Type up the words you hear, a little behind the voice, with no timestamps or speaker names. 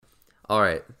All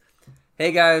right.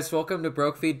 Hey guys, welcome to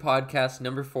Broke Feed Podcast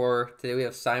number 4. Today we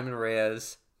have Simon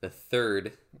Reyes the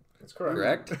third. That's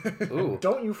correct. Ooh,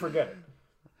 Don't you forget it.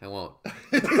 I won't.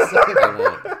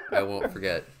 I won't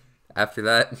forget. After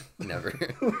that, never.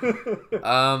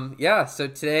 Yeah. So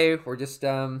today we're just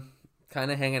kind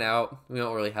of hanging out. We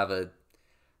don't really have a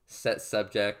set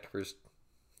subject. We're just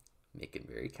making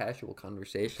very casual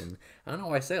conversation. I don't know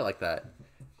why I say it like that.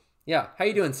 Yeah, how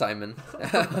you doing, Simon?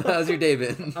 How's your day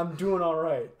been? I'm doing all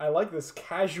right. I like this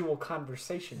casual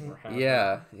conversation we're having.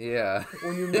 Yeah.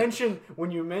 When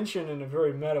you mention in a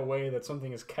very meta way that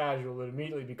something is casual, it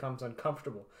immediately becomes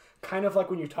uncomfortable. Kind of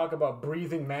like when you talk about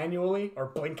breathing manually or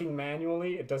blinking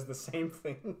manually, it does the same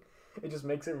thing. It just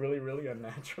makes it really, really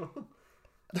unnatural.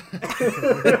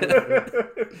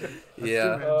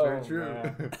 Yeah. Very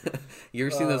true. You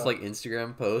ever seen those like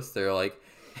Instagram posts? They're like,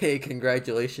 "Hey,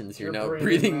 congratulations, you're now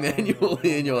breathing breathing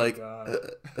manually," and you're like,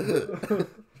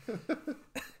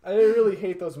 I really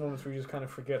hate those moments where you just kind of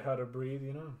forget how to breathe,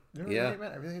 you know? You know what Yeah. I hate,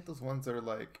 man? I really hate those ones that are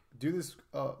like, do this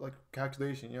like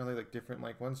calculation, you know, like different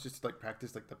like ones just to like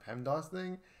practice like the PEMDAS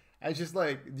thing. And it's just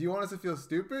like, do you want us to feel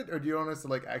stupid or do you want us to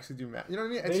like actually do math? You know what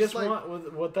I mean? It's They just like,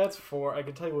 want what that's for. I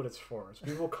can tell you what it's for. So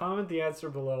people comment the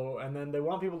answer below, and then they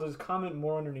want people to just comment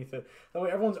more underneath it. That way,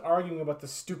 everyone's arguing about the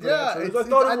stupid Yeah, answer. it's- I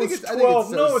thought I it think was it's- I think 12. it's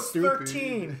so No, it's stupid.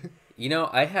 13. You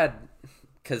know, I had,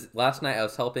 because last night I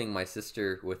was helping my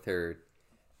sister with her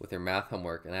math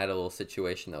homework, and I had a little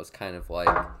situation that was kind of like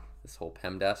this whole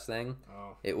PEMDAS thing.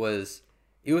 Oh. It was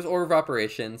order of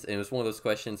operations, and it was one of those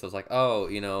questions. I was like, oh,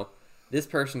 you know, this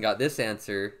person got this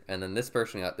answer, and then this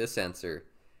person got this answer.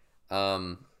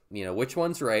 You know, which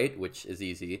one's right, which is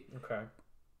easy. Okay.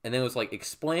 And then it was like,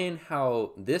 explain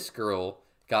how this girl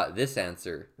got this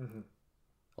answer,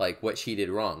 like what she did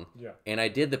wrong. Yeah. And I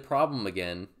did the problem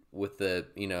again with the,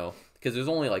 you know, because there's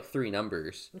only like 3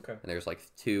 numbers. Okay. And there's like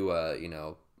 2, you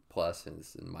know,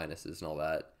 pluses and minuses and all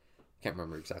that. Can't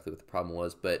remember exactly what the problem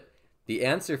was, but the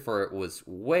answer for it was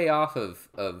way off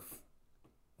of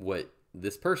what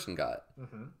this person got.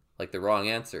 Like the wrong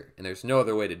answer. And there's no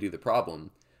other way to do the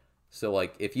problem. So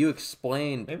like if you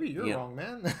explain... maybe you're you know, wrong,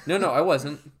 man. No, I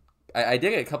wasn't. I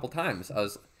did it a couple times. I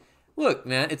was, look,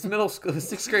 man, it's middle school,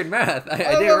 6th grade math. I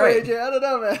did it right. AJ, I don't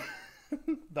know, man.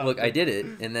 Look, I did it,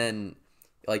 and then,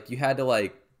 like, you had to,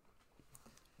 like,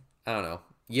 I don't know.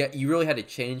 Yeah, you really had to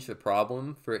change the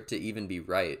problem for it to even be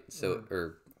right. So,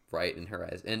 or right in her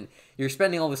eyes. And you're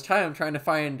spending all this time trying to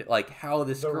find, like, how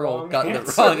this The girl wrong got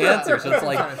answer. the wrong answer. So it's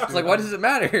like, why does it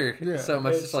matter? Yeah. So I'm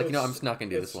just like, you know, I'm just not going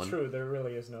to do this one. It's true. There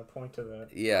really is no point to that.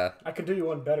 Yeah. I could do you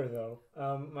one better, though.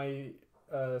 My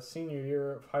senior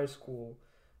year of high school,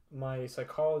 my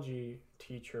psychology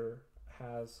teacher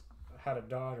had a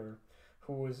daughter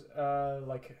who was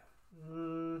like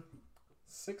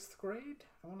 6th grade,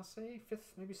 I want to say 5th,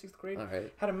 maybe 6th grade. All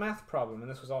right. Had a math problem,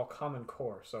 and this was all Common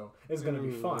Core, so it's going to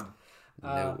be fun.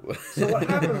 No. So what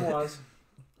happened was,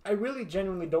 I really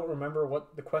genuinely don't remember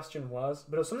what the question was,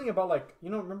 but it was something about like, you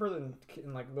know, remember in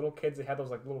like little kids they had those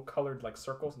like little colored like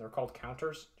circles and they're called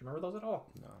counters. Do you remember those at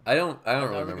all? I don't don't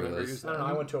remember remember those. using I don't know.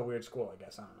 I went to a weird school, I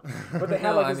guess. I don't know. But they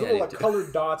had No, like I these mean, I little like did too.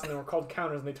 colored dots, and they were called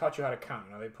counters, and they taught you how to count.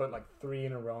 You know, they put like 3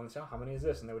 in a row and say, "Oh, how many is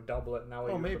this?" And they would double it. And now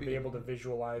you would maybe. be able to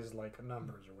visualize like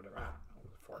numbers or whatever. I don't know what it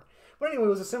was for. But anyway, it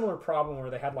was a similar problem where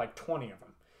they had like 20 of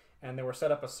them, and they were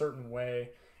set up a certain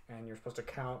way, and you're supposed to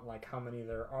count like how many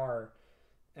there are.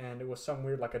 And it was some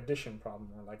weird like addition problem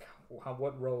or like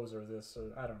what rows are this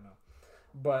or I don't know.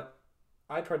 But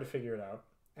I tried to figure it out,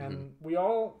 and we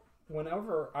all,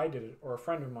 whenever I did it, or a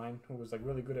friend of mine who was like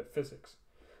really good at physics,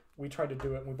 we tried to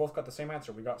do it, and we both got the same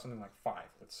answer. We got something like 5,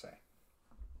 let's say.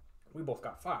 We both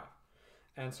got 5,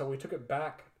 and so we took it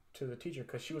back to the teacher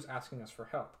because she was asking us for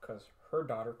help because her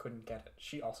daughter couldn't get it.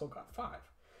 She also got 5.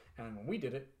 And when we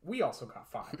did it, we also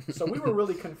got 5. So we were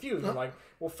really confused. We're like,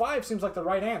 well, 5 seems like the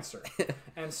right answer.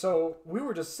 And so we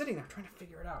were just sitting there trying to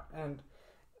figure it out. And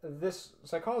this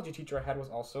psychology teacher I had was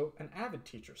also an avid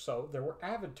teacher. So there were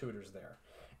avid tutors there.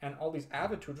 And all these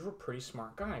avid tutors were pretty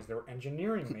smart guys. They were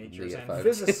engineering majors and 5.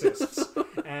 physicists.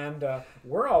 And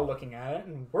we're all looking at it,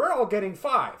 and we're all getting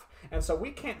 5. And so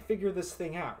we can't figure this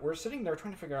thing out. We're sitting there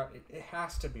trying to figure out, it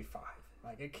has to be 5.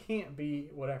 Like, it can't be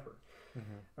whatever.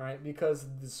 All right, because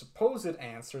the supposed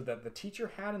answer that the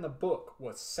teacher had in the book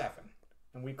was 7,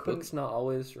 and we couldn't. Book's not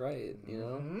always right, you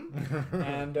know?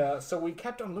 And so we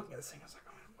kept on looking at this thing. I was like,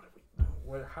 oh, what do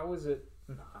we do? How is it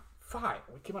not 5?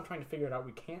 We keep on trying to figure it out.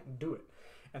 We can't do it.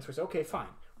 And so we said, okay, fine.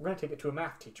 We're going to take it to a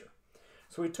math teacher.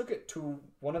 So we took it to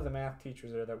one of the math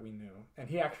teachers there that we knew, and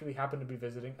he actually happened to be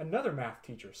visiting another math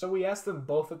teacher. So we asked them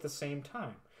both at the same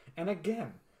time. And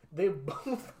again, They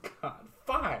both got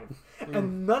 5.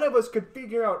 And none of us could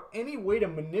figure out any way to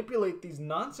manipulate these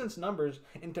nonsense numbers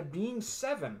into being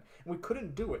 7. And we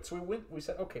couldn't do it. So we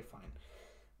said, okay, fine.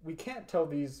 We can't tell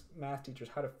these math teachers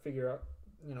how to figure out,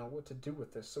 what to do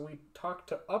with this. So we talked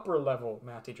to upper level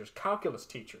math teachers, calculus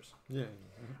teachers. Yeah.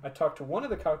 I talked to one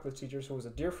of the calculus teachers who was a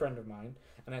dear friend of mine,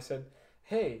 and I said,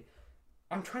 hey,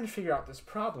 I'm trying to figure out this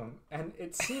problem, and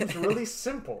it seems really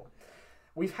simple.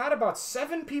 We've had about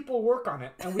 7 people work on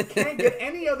it, and we can't get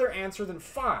any other answer than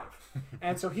 5.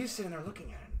 And so he's sitting there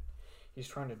looking at it. He's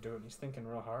trying to do it, and he's thinking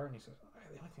real hard, and he says,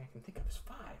 the only thing I can think of is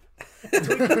 5. And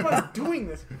so we keep on doing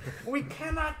this. We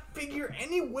cannot figure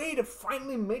any way to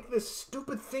finally make this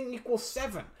stupid thing equal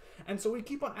 7. And so we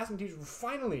keep on asking teachers.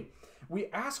 Finally, we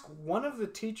asked one of the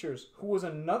teachers, who was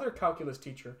another calculus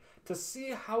teacher, to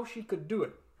see how she could do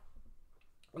it.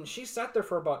 And she sat there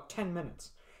for about 10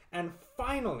 minutes. And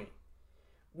finally,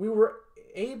 she was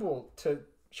able to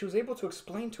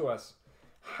explain to us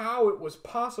how it was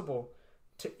possible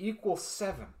to equal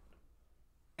 7.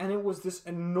 And it was this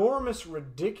enormous,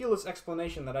 ridiculous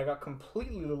explanation that I got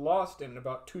completely lost in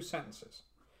about 2 sentences.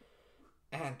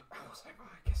 And I was like,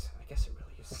 I guess it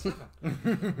really is 7.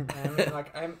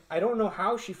 And I don't know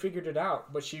how she figured it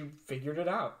out, but she figured it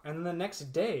out. And the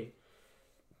next day,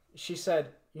 she said,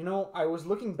 I was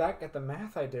looking back at the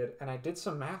math I did, and I did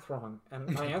some math wrong,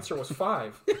 and my answer was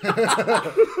 5.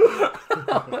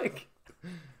 Oh my God.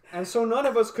 And so none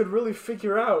of us could really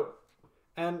figure out.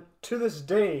 And to this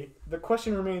day, the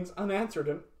question remains unanswered,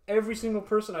 and every single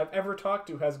person I've ever talked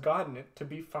to has gotten it to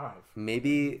be 5.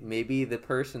 Maybe the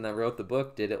person that wrote the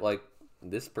book did it like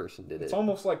this person did It's it.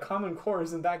 almost like Common Core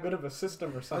isn't that good of a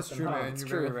system or something. That's true, huh? man. It's You're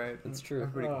true. very right. It's true.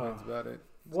 Everybody complains about it.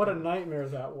 What a nightmare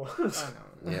that was. I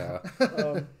know. Yeah.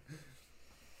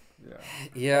 Yeah.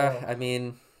 Yeah, I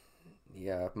mean,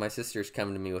 my sister's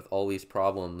coming to me with all these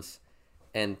problems,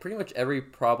 and pretty much every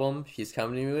problem she's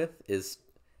coming to me with is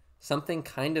something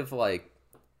kind of like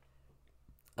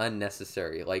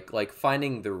unnecessary, like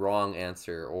finding the wrong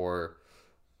answer, or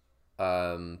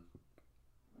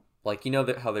like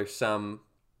how there's some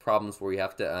problems where you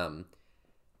have to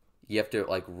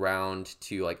like round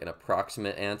to like an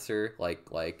approximate answer, like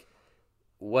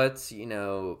what's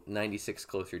 96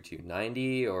 closer to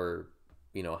 90 or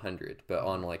 100, but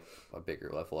on like a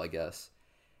bigger level, I guess.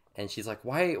 And she's like,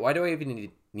 why do I even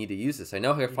need to use this? I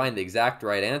know how to find the exact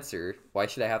right answer. Why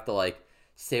should I have to like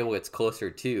say what it's closer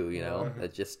to?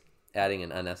 That's just adding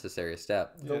an unnecessary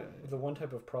step. The one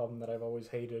type of problem that I've always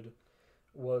hated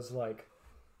was like,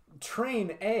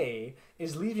 train A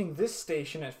is leaving this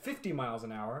station at 50 miles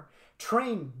an hour.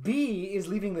 Train B is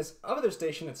leaving this other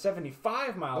station at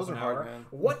 75 miles an hour. Man.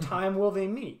 What time will they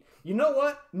meet? You know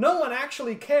what? No one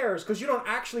actually cares because you don't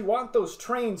actually want those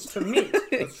trains to meet.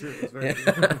 That's true. That's very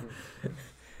true.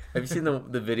 Have you seen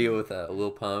the video with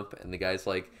Lil Pump, and the guy's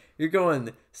like, you're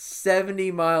going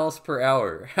 70 miles per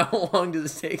hour. How long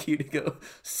does it take you to go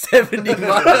 70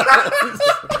 miles?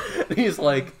 And he's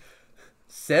like,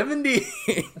 70?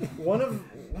 One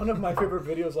of my favorite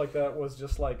videos like that was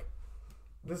just like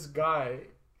this guy,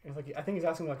 like I think he's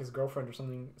asking like his girlfriend or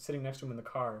something, sitting next to him in the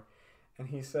car, and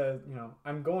he said,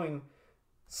 I'm going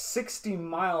 60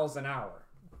 miles an hour.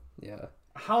 Yeah.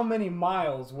 How many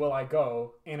miles will I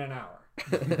go in an hour?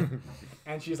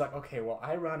 And she's like, okay, well,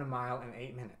 I run a mile in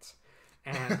 8 minutes.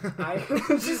 And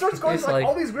she starts going through like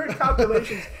all these weird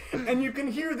calculations, and you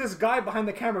can hear this guy behind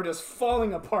the camera just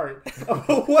falling apart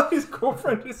of what his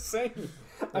girlfriend is saying.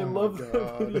 I love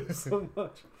that video so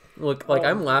much. Look, like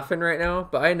I'm laughing right now,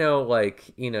 but I know, like,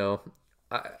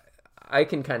 I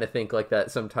can kind of think like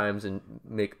that sometimes and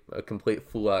make a complete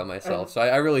fool out of myself. So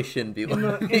I really shouldn't be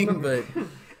laughing, but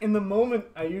in the moment,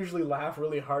 I usually laugh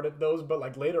really hard at those, but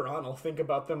like later on, I'll think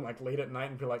about them like late at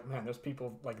night and be like, man, there's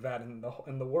people like that in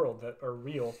the world that are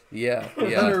real. Yeah.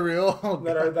 That are real. Oh,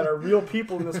 that are real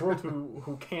people in this world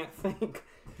who can't think.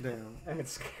 Damn. And it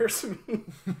scares me.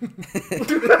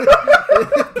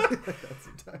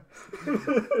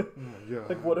 Yeah.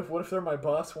 Like, what if they're my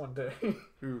boss one day?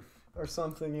 Oof. Or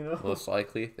something, Most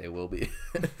likely they will be.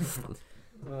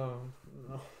 No.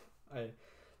 I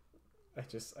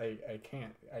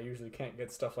can't. I usually can't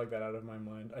get stuff like that out of my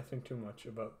mind. I think too much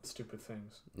about stupid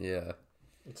things. Yeah.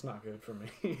 It's not good for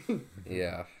me.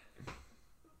 Yeah.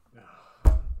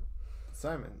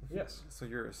 Simon. Yes. So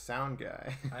you're a sound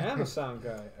guy. I am a sound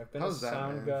guy. I've been How's a that,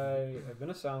 sound man? guy. I've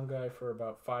been a sound guy for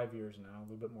about 5 years now, a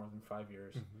little bit more than 5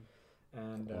 years.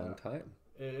 And A long time.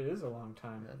 it is a long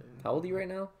time. How old are you right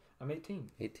now? I'm 18.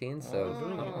 18. I've So been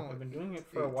doing it. Oh, I've been doing it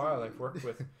for a while. 18. I've worked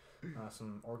with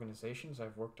some organizations.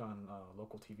 I've worked on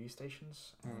local TV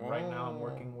stations. And right now, I'm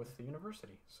working with the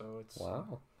university. So it's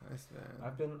wow, Nice, man.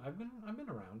 I've been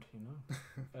around, you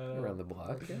know, around the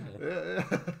block. Yeah. Yeah.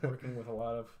 working with a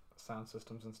lot of sound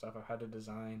systems and stuff. I've had to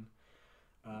design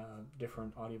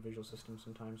different audiovisual systems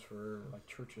sometimes for like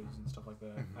churches and stuff like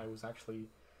that. I was actually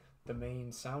the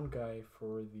main sound guy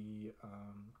for the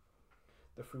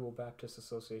Free Will Baptist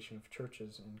Association of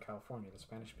Churches in California, the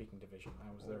Spanish-speaking division.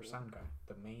 I was their sound guy,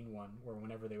 the main one, where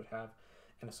whenever they would have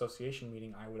an association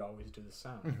meeting, I would always do the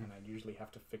sound, and I'd usually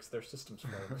have to fix their systems for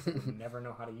them because they would never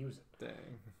know how to use it. Dang.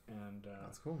 And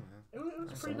That's cool, man. it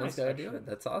was pretty Someone's nice, gotta do actually. it.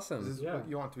 That's awesome. Is this Yeah. what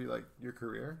you want to be like your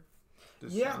career?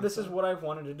 Just Yeah, sound this is stuff? what I've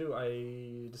wanted to do.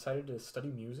 I decided to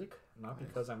study music, not Nice.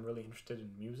 because I'm really interested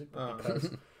in music, but Oh.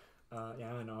 because,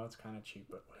 yeah, I know it's kind of cheap,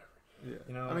 but whatever. Yeah.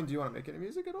 You know, I mean, do you want to make any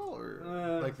music at all,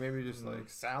 or like maybe just like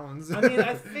sounds? I mean,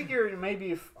 I figured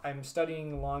maybe if I'm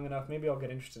studying long enough, maybe I'll get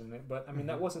interested in it. But I mean,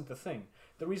 that wasn't the thing.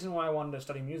 The reason why I wanted to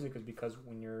study music is because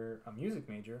when you're a music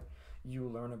major, you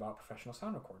learn about professional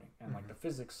sound recording and like the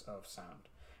physics of sound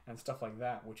and stuff like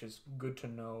that, which is good to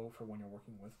know for when you're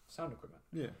working with sound equipment.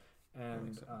 Yeah. And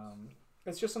makes sense.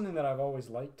 it's just something that I've always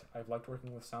liked. I've liked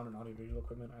working with sound and audiovisual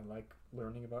equipment. I like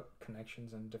learning about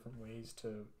connections and different ways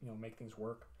to make things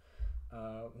work.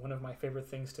 One of my favorite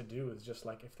things to do is just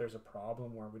like if there's a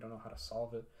problem where we don't know how to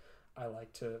solve it, I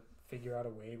like to figure out a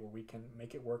way where we can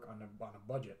make it work on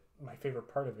a budget. My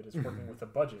favorite part of it is working with a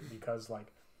budget because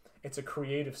like it's a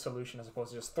creative solution as opposed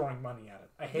to just throwing money at it.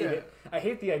 I hate it. I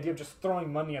hate the idea of just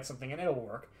throwing money at something and it'll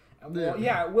work. Well,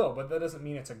 yeah, it will, but that doesn't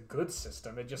mean it's a good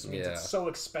system. It just means it's so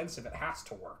expensive it has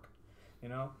to work. You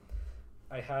know,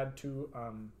 I had to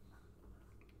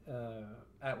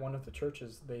at one of the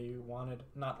churches, they wanted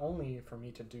not only for me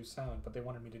to do sound, but they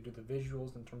wanted me to do the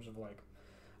visuals in terms of like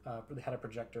they had a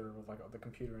projector with like the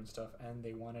computer and stuff, and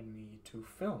they wanted me to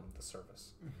film the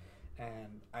service.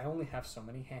 And I only have so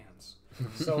many hands,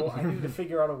 so I needed to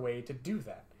figure out a way to do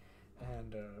that.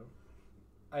 And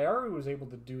I already was able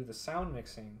to do the sound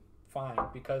mixing fine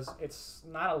because it's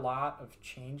not a lot of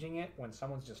changing it when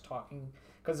someone's just talking,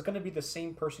 because it's going to be the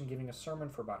same person giving a sermon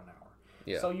for about an hour.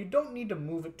 Yeah. So you don't need to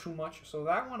move it too much. So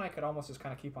that one I could almost just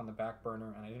kind of keep on the back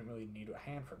burner, and I didn't really need a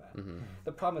hand for that.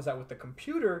 The problem is that with the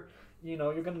computer, you're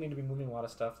going to need to be moving a lot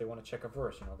of stuff. They want to check a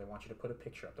verse. They want you to put a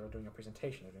picture up. They're doing a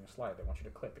presentation. They're doing a slide. They want you to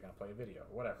click. They're going to play a video,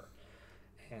 whatever.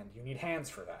 And you need hands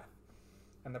for that.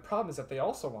 And the problem is that they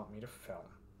also want me to film.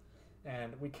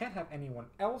 And we can't have anyone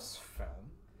else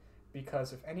film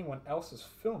because if anyone else is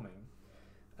filming,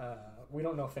 we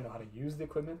don't know if they know how to use the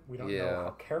equipment. We don't know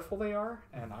how careful they are.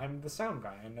 And I'm the sound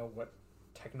guy. I know what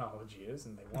technology is,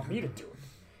 and they want me to do it.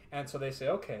 And so they say,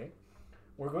 okay,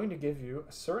 we're going to give you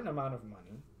a certain amount of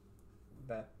money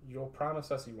that you'll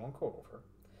promise us you won't go over,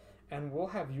 and we'll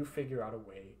have you figure out a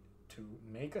way to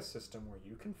make a system where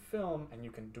you can film and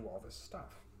you can do all this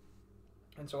stuff.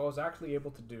 And so what I was actually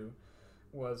able to do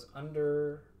was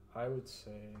under, I would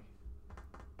say,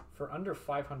 for under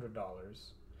 $500,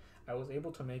 I was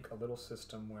able to make a little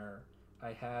system where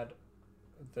I had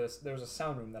this, there was a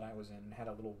sound room that I was in and had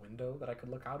a little window that I could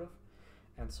look out of.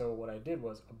 And so what I did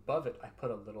was above it, I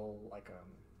put a little, like,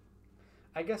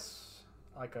 I guess,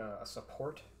 like a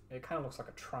support. It kind of looks like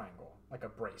a triangle, like a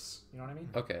brace. You know what I mean?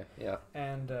 Okay, yeah.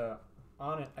 And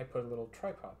on it, I put a little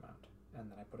tripod mount.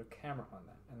 And then I put a camera on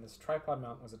that. And this tripod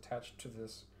mount was attached to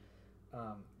this,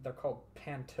 they're called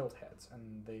pan tilt heads.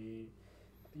 And they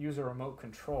use a remote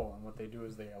control. And what they do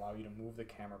is they allow you to move the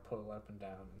camera, pull it up and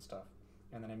down and stuff.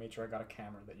 And then I made sure I got a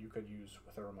camera that you could use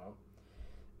with a remote.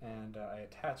 And I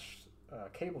attached a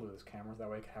cable to this camera. That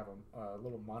way I could have a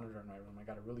little monitor in my room. I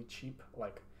got a really cheap,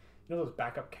 like, you know those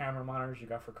backup camera monitors you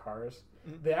got for cars?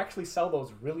 They actually sell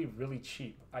those really, really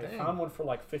cheap. I found one for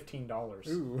like $15.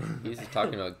 Ooh. He's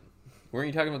talking about. Weren't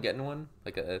you talking about getting one?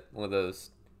 Like one of those.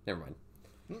 Never mind.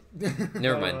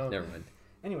 Never mind.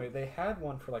 Anyway, they had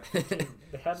one for like 15.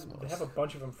 They have a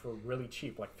bunch of them for really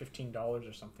cheap, like $15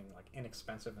 or something, like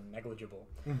inexpensive and negligible.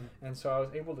 And so I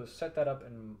was able to set that up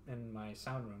in my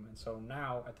sound room. And so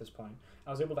now at this point,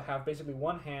 I was able to have basically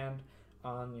one hand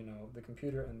on the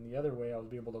computer, and the other way I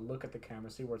was able to look at the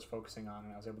camera, see where it's focusing on,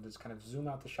 and I was able to just kind of zoom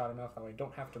out the shot enough that I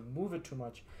don't have to move it too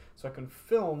much, so I can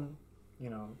film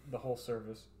the whole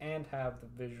service and have the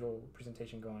visual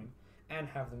presentation going and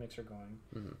have the mixer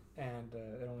going. And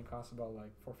it only costs about like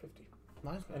 $450.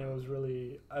 Nice, man. And it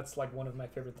was that's like one of my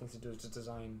favorite things to do, is to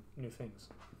design new things.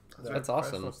 That's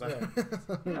awesome.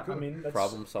 Yeah, I mean, that's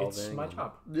Problem solving. It's my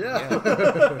job.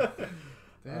 Yeah.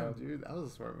 Damn, dude, that was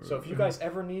a smart move. So if you guys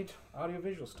ever need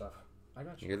audiovisual stuff, I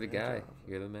got you. You're the Good guy. job.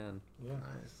 You're the man. Yeah.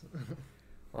 Nice.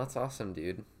 Well, that's awesome,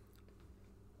 dude.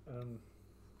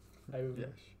 Yes.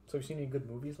 So have you seen any good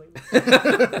movies lately?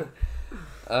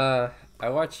 I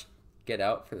watched Get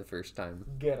Out for the first time.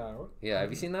 Get Out. Yeah, have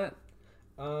you seen that?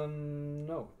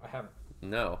 No, I haven't.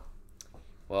 No.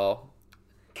 Well,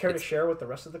 Care to share with the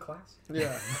rest of the class?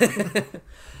 Yeah.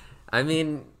 I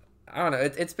mean, I don't know.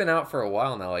 It's been out for a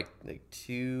while now, like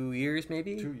 2 years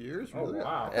maybe. 2 years? Oh, Really?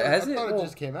 wow. Has I it? thought it Well-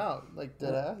 just came out. Like,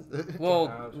 dead ass.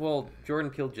 Well,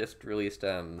 Jordan Peele just released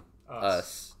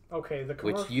Us, Okay, the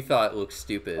which commercial. you thought looked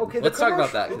stupid. Okay, the Let's talk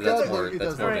about that commercial- because that's Okay, more it that's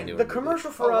does more look of a Alright, newer the movie.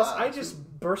 commercial for Oh, Us, wow. I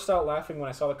just burst out laughing when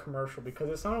I saw the commercial because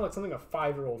it sounded like something a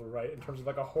 5-year-old would write in terms of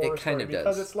like a horror It kind story. of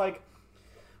Because does. it's like,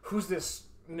 who's this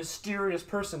mysterious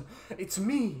person? It's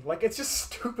me. Like it's just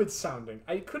stupid sounding.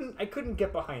 I couldn't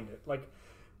get behind it. Like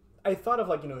I thought of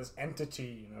like this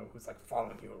entity who's like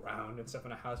following you around and stuff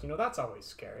in a house. That's always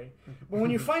scary. But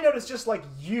when you find out it's just like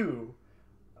you,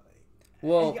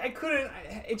 Well, I couldn't.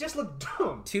 It just looked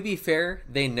dumb. to be fair,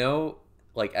 they know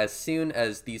like as soon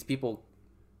as these people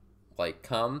like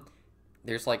come,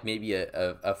 there's like maybe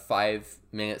a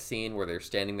 5-minute scene where they're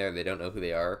standing there, they don't know who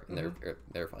they are, and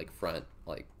they're like front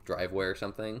like driveway or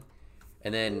something,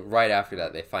 and then right after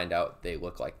that they find out they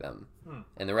look like them,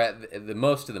 and the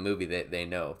most of the movie they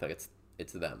know that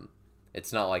it's them.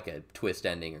 It's not like a twist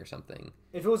ending or something.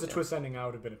 If it was a twist ending, I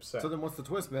would have been upset. So then what's the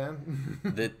twist, man?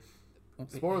 The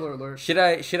Spoiler alert. should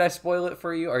I spoil it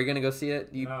for you? Are you gonna go see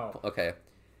it? No. Okay.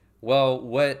 Well,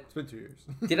 what It's been 2 years.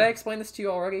 did I explain this to you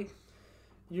already?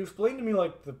 You explained to me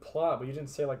like the plot, but you didn't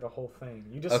say like the whole thing.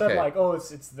 You just said Okay. like, oh, it's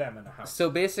them in the house. So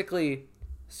basically,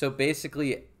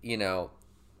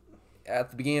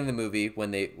 at the beginning of the movie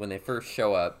when they first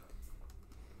show up,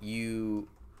 you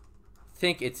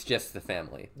think it's just the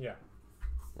family, Yeah.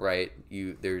 right?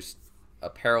 There's a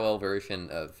parallel version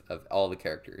of all the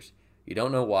characters. You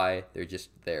don't know why, they're just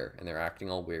there and they're acting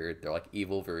all weird. They're like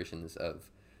evil versions of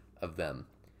them.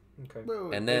 Okay.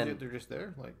 Wait, And then- they're just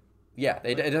there? Like, Yeah,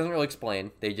 it doesn't really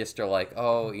explain. They just are like,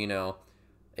 oh,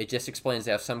 it just explains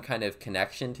they have some kind of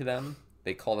connection to them.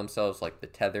 They call themselves like the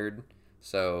Tethered,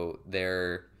 so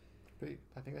they're wait,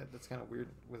 I think that's kind of weird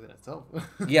within itself.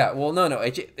 yeah. Well, no,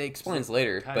 it explains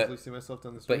later, Casually see myself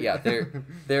down the street. but yeah,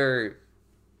 they're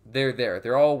there.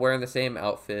 They're all wearing the same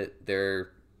outfit.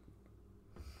 They're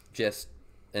just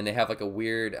and they have like a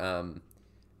weird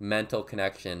mental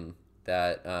connection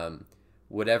that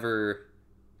whatever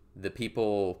the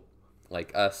people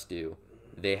like us do,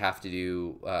 they have to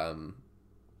do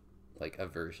like a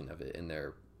version of it in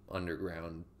their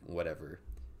underground whatever.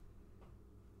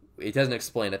 It doesn't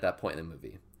explain at that point in the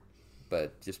movie,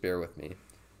 but just bear with me.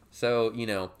 So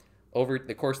over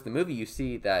the course of the movie, you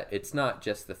see that it's not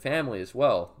just the family as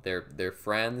well. Their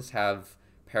friends have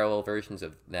parallel versions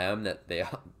of them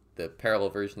the parallel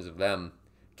versions of them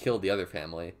killed the other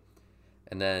family,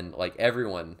 and then like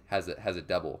everyone has a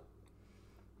double.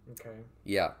 Okay.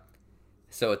 Yeah.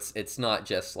 So it's not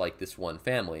just like this one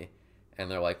family, and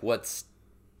they're like, what's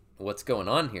going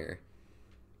on here?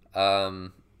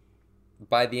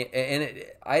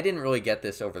 I didn't really get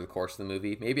this over the course of the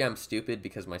movie. Maybe I'm stupid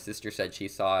because my sister said she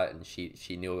saw it and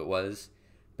she knew it was,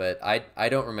 but I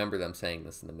don't remember them saying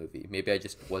this in the movie. Maybe I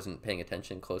just wasn't paying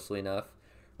attention closely enough,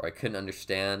 or I couldn't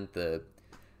understand the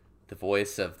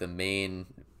voice of the main.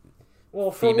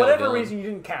 Well, for Female whatever villain. reason, you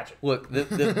didn't catch it. Look,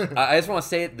 I just want to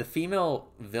say it. The female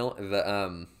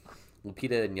villain,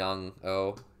 Lupita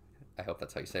Nyong'o, I hope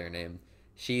that's how you say her name.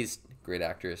 She's a great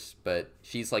actress, but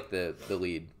she's like the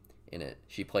lead in it.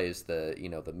 She plays the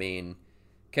main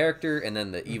character and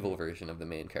then the evil version of the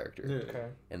main character. Yeah. Okay.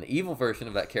 And the evil version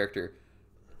of that character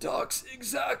talks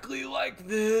exactly like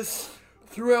this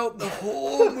throughout the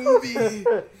whole movie.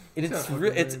 And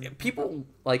it's people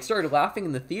like started laughing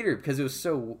in the theater because it was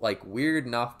so like weird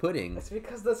and off-putting. It's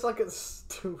because that's like a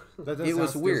stupid. That does It sound was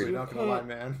stupid, weird. not gonna lie,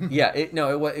 man. Yeah,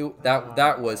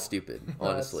 that was stupid.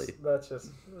 Honestly, That's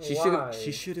just. she why?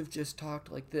 should have just talked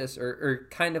like this, or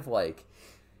kind of like,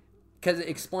 because it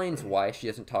explains why she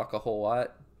doesn't talk a whole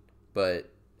lot, but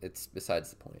it's besides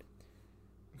the point.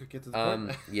 Get to the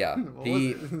point. Yeah,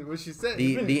 what she said.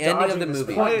 the ending of dodging the this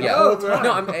movie. point Yeah, the whole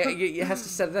time. no, it has to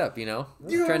set it up.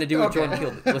 Trying to do what Jordan Peele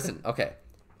did. Listen, okay.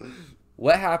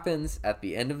 What happens at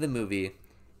the end of the movie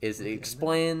is it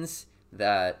explains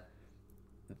that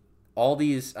all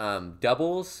these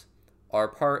doubles are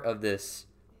part of this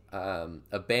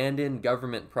abandoned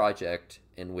government project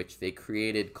in which they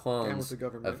created clones the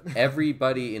government. of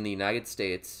everybody in the United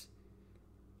States,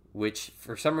 which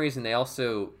for some reason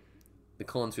the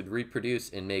clones would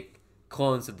reproduce and make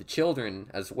clones of the children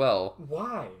as well.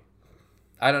 Why?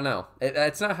 I don't know.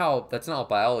 That's not how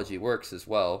biology works as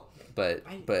well. But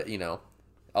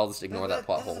I'll just ignore that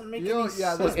plot hole. doesn't make You know, any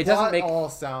yeah, sense. this Look, it doesn't plot make- all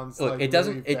sounds Look, like it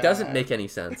doesn't. really It doesn't bad. make any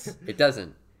sense. It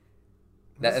doesn't.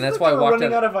 This And that's is like why I they were walked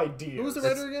running out. out of ideas. Who was the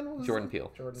That's writer again? What was Jordan it?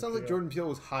 Peele. Sounds like Jordan Peele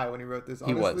was high when he wrote this.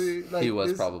 He was. Honestly, like, He was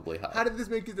this- probably high. How did this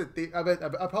make it? I bet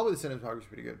probably the cinematography's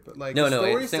pretty good, but like No, the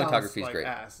story cinematography sounds is like great.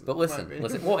 ass, But in my listen.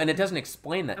 opinion. Well, and it doesn't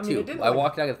explain that I mean, too. it didn't, I like-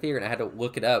 walked out of the theater and I had to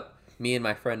look it up. Me and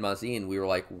my friend Mazin, we were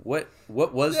like, "What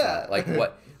was Yeah. that? Like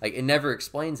what? Like it never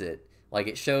explains it. Like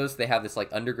it shows they have this like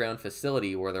underground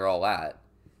facility where they're all at,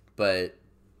 but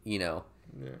you know,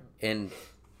 Yeah. and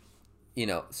you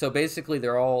know, so basically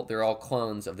they're all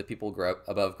clones of the people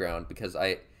above ground because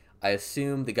I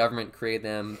assume the government created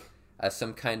them as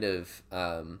some kind of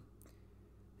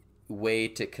way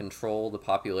to control the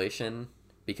population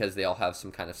because they all have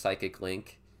some kind of psychic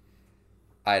link.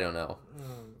 I don't know.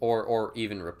 Or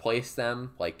even replace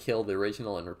them, like kill the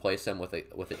original and replace them with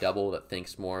a double that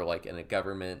thinks more like in a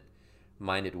government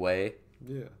minded way.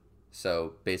 Yeah.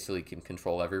 So basically can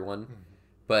control everyone.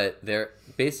 But they're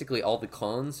basically all the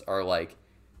clones are like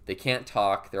they can't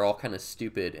talk, they're all kind of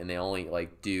stupid and they only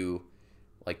like do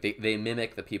like they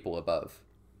mimic the people above.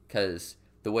 Cuz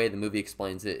the way the movie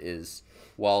explains it is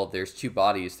while there's two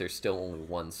bodies, there's still only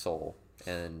one soul.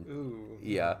 And Ooh.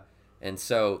 yeah. And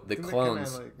so the Isn't that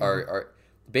clones kinda like- are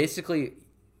basically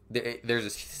there's a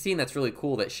scene that's really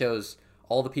cool that shows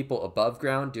all the people above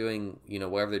ground doing, you know,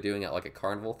 whatever they're doing at like a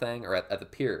carnival thing or at the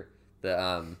pier.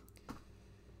 The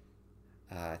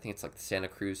I think it's like the Santa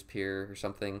Cruz Pier or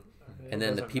something. It And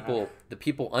then doesn't matter. the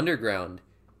people underground,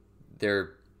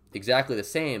 they're exactly the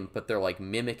same, but they're like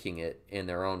mimicking it in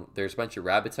their own. There's a bunch of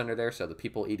rabbits under there, so the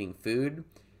people eating food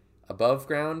above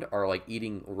ground are like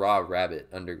eating raw rabbit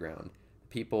underground.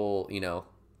 People, you know,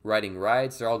 riding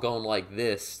rides, they're all going like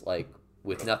this, like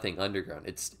with nothing underground.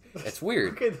 It's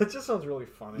weird. Okay, that just sounds really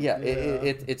funny. Yeah,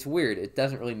 it's weird. It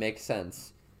doesn't really make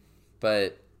sense,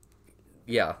 but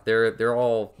yeah, they're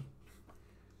all.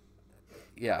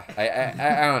 Yeah,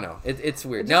 I don't know. It's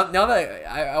weird. Now that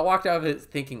I walked out of it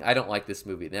thinking I don't like this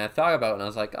movie, then I thought about it and I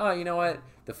was like, oh, you know what?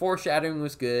 The foreshadowing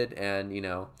was good, and you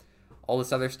know, all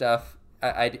this other stuff.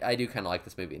 I do kind of like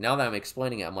this movie. Now that I'm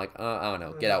explaining it, I'm like, I don't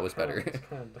know. Get Out was better. It's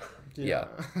kinda dumb. Yeah.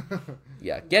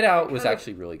 Yeah, Get Out was Kinda-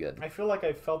 actually really good. I feel like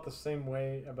I felt the same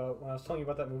way about when I was telling you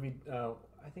about that movie. I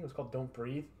think it was called Don't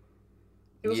Breathe.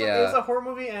 It was Yeah. it was a horror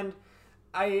movie, and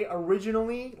I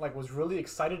originally like was really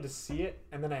excited to see it,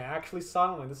 and then I actually saw it.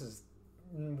 And I'm like, this is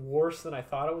worse than I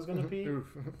thought it was going to be.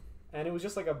 Oof. And it was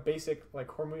just like a basic like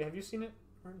horror movie. Have you seen it?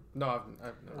 No, I've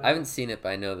I haven't seen it, but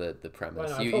I know the premise. Well,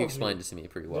 no, I You told explained you. it to me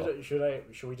pretty well.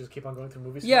 Should we just keep on going through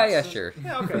movies? Yeah, sure.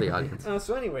 Yeah, okay. For the audience.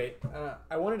 So anyway,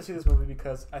 I wanted to see this movie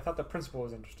because I thought the principle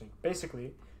was interesting.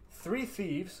 Basically, 3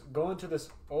 thieves go into this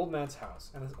old man's house,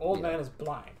 and this old Yeah. man is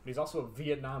blind, but he's also a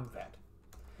Vietnam vet,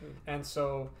 and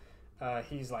so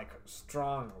he's like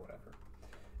strong or whatever.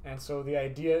 And so the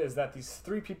idea is that these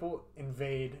 3 people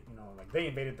invade, like they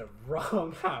invaded the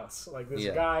wrong house. Like this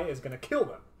Yeah. guy is gonna kill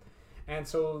them. And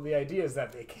so the idea is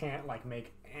that they can't like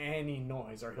make any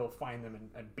noise or he'll find them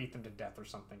and beat them to death or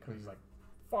something because he's like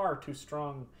far too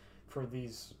strong for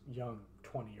these young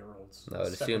 20-year-olds. I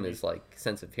would assume his like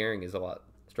sense of hearing is a lot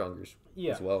stronger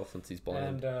Yeah. as well since he's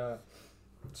blind. And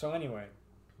so anyway,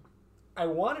 I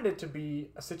wanted it to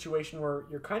be a situation where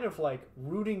you're kind of like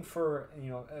rooting for,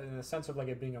 in the sense of like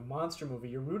it being a monster movie,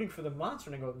 you're rooting for the monster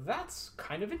and I go, that's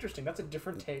kind of interesting. That's a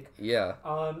different take Yeah.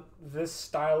 on this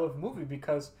style of movie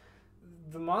because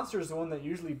the monster is the one that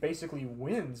usually basically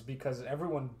wins because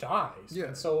everyone dies. Yeah.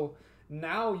 And so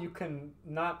now you can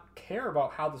not care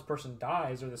about how this person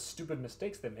dies or the stupid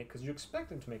mistakes they make because you expect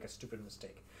them to make a stupid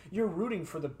mistake. You're rooting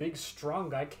for the big strong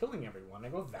guy killing everyone. I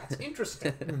go, that's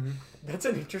interesting. That's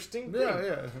an interesting thing.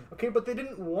 Yeah. Okay, but they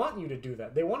didn't want you to do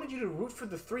that. They wanted you to root for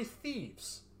the 3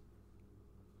 thieves.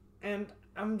 And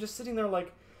I'm just sitting there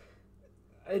like,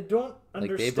 I don't Like,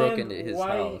 understand they broke into his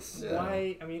why. house. Yeah.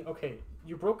 Why? I mean, okay,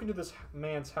 you broke into this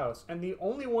man's house, and the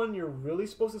only one you're really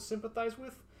supposed to sympathize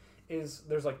with is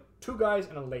there's like 2 guys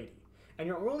and a lady, and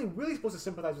you're only really supposed to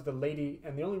sympathize with the lady,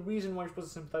 and the only reason why you're supposed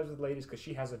to sympathize with the lady is because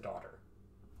she has a daughter.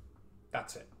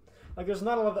 That's it. Like, there's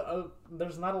not a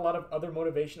lot of other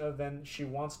motivation other than she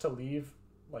wants to leave,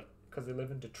 like because they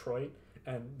live in Detroit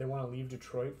and they want to leave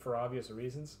Detroit for obvious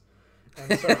reasons,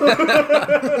 and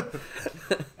so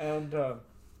and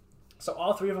so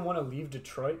all 3 of them want to leave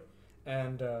Detroit,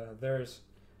 and there's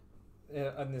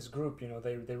in this group,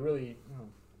 they really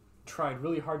tried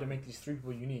really hard to make these 3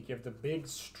 people unique. You have the big,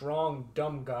 strong,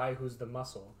 dumb guy who's the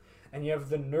muscle, and you have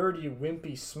the nerdy,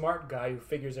 wimpy, smart guy who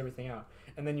figures everything out,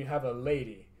 and then you have a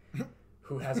lady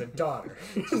who has a daughter.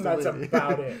 And that's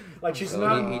about it. Like she's So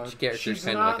not. each character's She's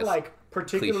kind not of like a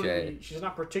particularly. cliche. She's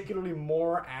not particularly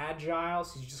more agile.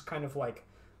 She's just kind of like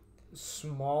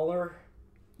smaller.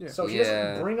 Yeah. So she Yeah.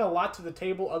 doesn't bring a lot to the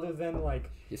table other than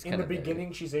like Just in kind the of there.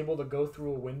 beginning she's able to go through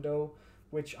a window,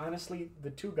 which honestly the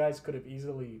two guys could have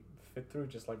easily fit through.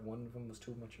 Just like one of them was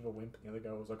too much of a wimp, and the other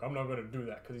guy was like, "I'm not going to do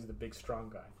that," because he's the big strong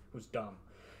guy who's dumb,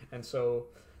 and so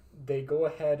they go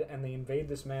ahead and they invade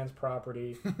this man's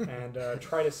property and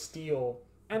try to steal.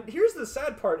 And here's the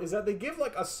sad part is that they give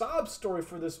like a sob story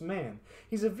for this man.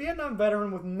 He's a Vietnam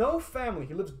veteran with no family.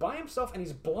 He lives by himself and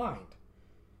he's blind.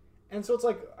 And so it's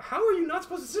like, how are you not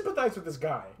supposed to sympathize with this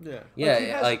guy? Yeah. Yeah, he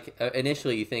has-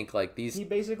 initially you think like these He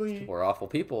basically were awful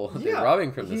people. They're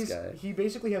robbing from this guy. He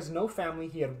basically has no family.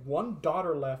 He had one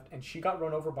daughter left, and she got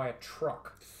run over by a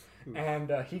truck. And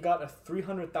he got a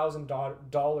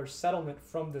 $300,000 settlement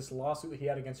from this lawsuit that he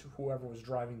had against whoever was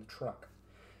driving the truck.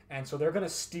 And so they're going to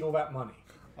steal that money.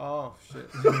 Oh shit.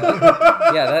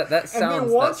 Yeah, that sounds And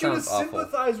they want that you to sounds awful.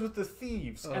 sympathize with the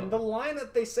thieves. And the line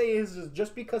that they say is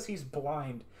just because he's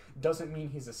blind doesn't mean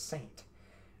he's a saint.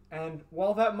 And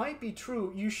while that might be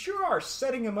true, you sure are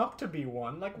setting him up to be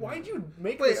one. Like, why'd you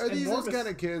make Wait, this are these enormous... those kind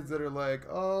of kids that are like,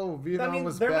 oh, Vietnam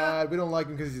was they're bad. We don't like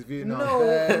him because he's Vietnam No,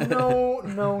 bad.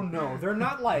 no. They're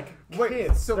not like Wait,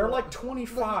 kids. so- They're like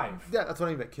 25. Yeah, that's what I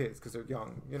mean by kids because they're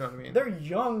young. You know what I mean? They're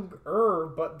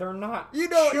younger, but they're not You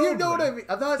know children. what I mean.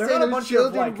 I'm not They're saying not a they're bunch of,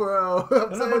 children, like- bro. They're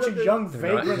not a bunch of young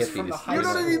They're not vagrants from the hippies. high You know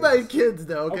what I school. mean by kids,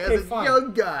 though. Okay, Okay, As in fine.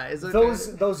 young guys.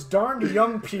 Okay? Those darned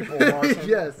young people, Martin.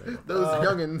 Yes, those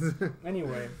youngins.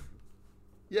 Anyway,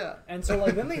 Yeah. and so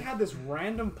like then they had this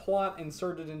random plot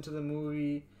inserted into the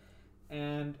movie,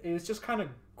 and it was just kind of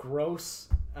gross.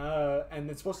 And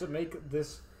it's supposed to make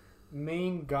this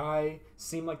main guy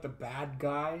seem like the bad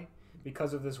guy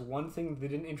because of this one thing they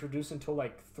didn't introduce until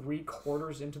like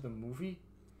 3/4 into the movie.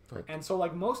 Like- And so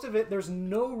like most of it, there's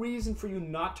no reason for you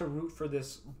not to root for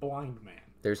this blind man.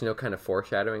 There's no kind of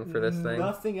foreshadowing for this thing.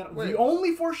 Nothing. Wait. The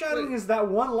only foreshadowing Wait. is that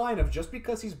one line of just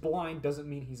because he's blind doesn't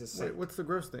mean he's a saint. Wait, what's the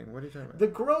gross thing? What are you talking about? The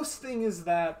gross thing is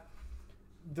that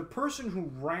the person who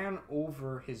ran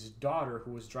over his daughter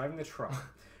who was driving the truck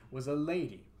was a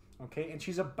lady, okay? And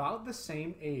she's about the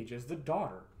same age as the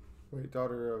daughter. Wait,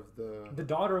 daughter of the... The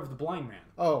daughter of the blind man.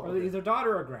 Oh, Or okay. either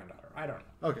daughter or granddaughter. I don't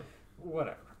know. Okay.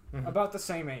 Whatever. About the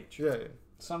same age. Yeah, yeah.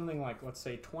 Something like, let's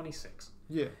say, 26.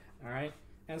 Yeah. All right?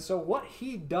 And so what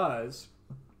he does,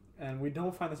 and we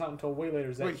don't find this out until way later,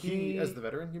 is that Wait, he as the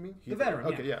veteran, you mean? The veteran,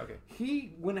 Okay, yeah, okay.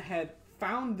 He went ahead,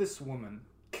 found this woman,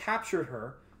 captured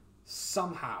her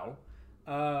somehow,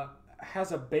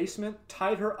 has a basement,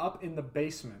 tied her up in the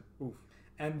basement, Oof.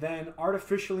 and then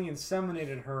artificially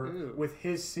inseminated her Ew. with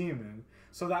his semen,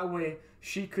 so that way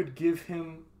she could give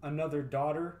him another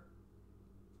daughter.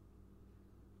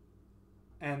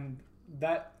 And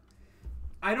that...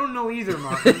 I don't know either,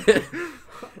 Martin.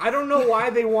 I don't know why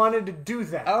they wanted to do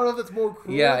that. I don't know if that's more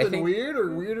cruel Yeah, I than think- weird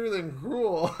or weirder than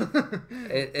cruel.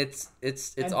 It's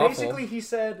And awful. basically, he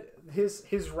said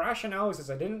his rationale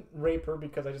is I didn't rape her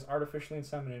because I just artificially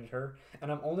inseminated her,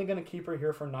 and I'm only going to keep her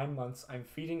here for 9 months. I'm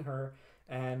feeding her,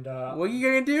 and What are you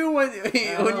gonna do when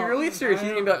know, you release her? She's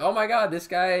gonna be like, "Oh my god, this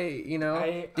guy,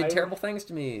 I- did terrible things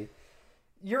to me."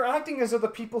 you're acting as though the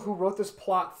people who wrote this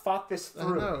plot thought this I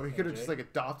through. don't know. He could have AJ. just like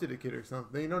adopted a kid or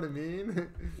something. You know what I mean?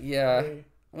 Yeah. They-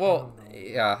 Well, I don't know.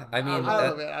 yeah. I mean, I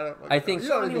don't know, man. I don't. I think, you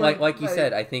know what I mean? like you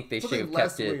said, I think they should something have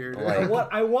less kept it weird. like.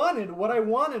 what I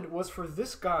wanted was for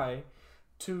this guy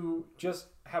to just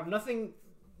have nothing,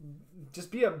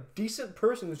 just be a decent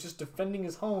person who's just defending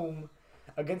his home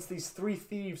against these 3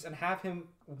 thieves and have him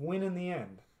win in the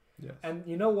end. Yes. And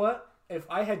you know what? If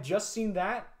I had just seen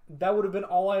that, that would have been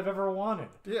all I've ever wanted.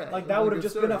 Yeah, Like a that would good have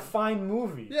just story. been a fine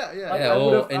movie. Yeah, yeah. Like, Yeah, I well,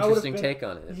 would've- I would've interesting been- take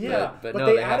on it. Yeah, but but no,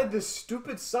 they have- added this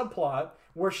stupid subplot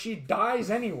where she dies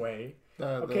anyway. The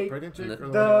Okay, pregnant chick? or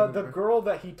The one- girl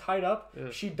that he tied up, Yeah.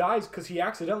 she dies because he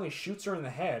accidentally shoots her in the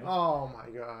head. Oh my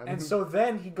god. And so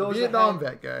then he goes Vietnam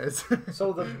ahead. vet, guys.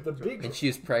 So the big And she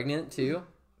was pregnant too.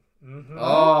 Mhm.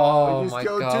 Oh just my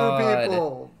killed god! 2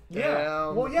 people. Yeah.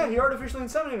 Damn. Well, yeah, he artificially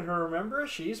inseminated her. Remember,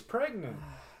 she's pregnant,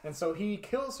 and so he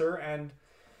kills her. And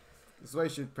This is why you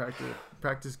should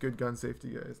practice good gun safety,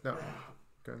 guys. No,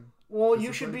 gun. well, This you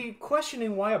is should funny. be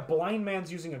questioning why a blind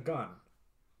man's using a gun,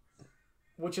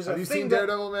 which is Have a you thing seen that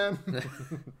Daredevil, man?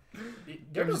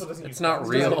 Daredevil doesn't It's use not guns.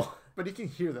 real. But he can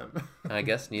hear them. I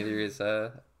guess neither is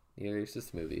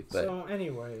this movie. But So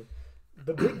anyway,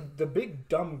 the big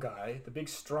dumb guy, the big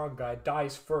strong guy,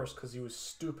 dies first because he was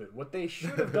stupid. What they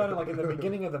should have done, like in the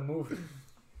beginning of the movie,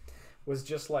 was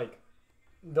just like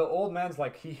the old man's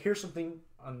like he hears something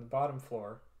on the bottom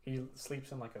floor, He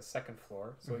sleeps in like a second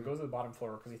floor, so he goes to the bottom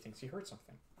floor because he thinks he heard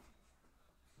something.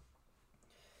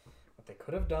 What they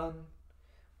could have done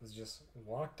was just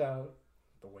walked out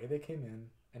the way they came in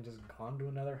and just gone to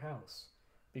another house.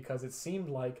 Because it seemed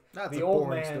like That's the a old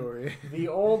boring man, story. the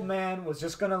old man was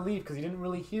just gonna leave because he didn't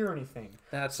really hear anything.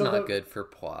 That's So not good for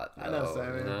plot. I know, though,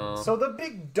 Simon. you know? So the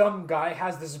big dumb guy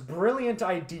has this brilliant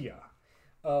idea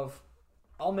of,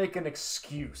 I'll make an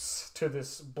excuse to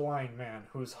this blind man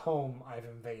whose home I've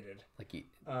invaded. Like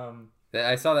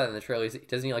I saw that in the trailer.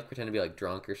 Doesn't he like pretend to be like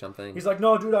drunk or something? He's like,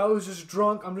 no, dude, I was just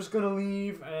drunk. I'm just gonna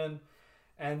leave, and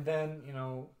then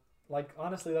like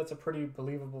honestly, that's a pretty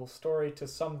believable story to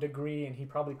some degree, and he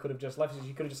probably could have just left.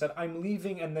 He could have just said, I'm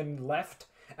leaving, and then left,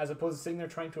 as opposed to sitting there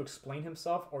trying to explain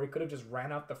himself, or he could have just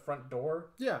ran out the front door.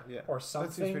 Yeah. Or That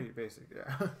seems something. pretty basic.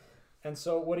 Yeah. And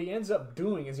so what he ends up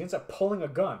doing is he ends up pulling a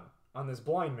gun on this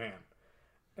blind man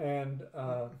and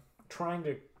trying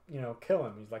to, kill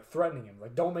him. He's like threatening him,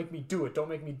 like, don't make me do it, don't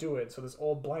make me do it. So this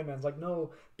old blind man's like,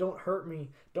 no, don't hurt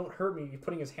me, don't hurt me. He's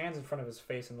putting his hands in front of his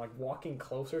face and like walking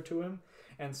closer to him.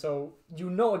 And so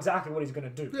exactly what he's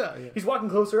going to do. Yeah. He's walking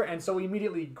closer, and so he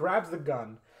immediately grabs the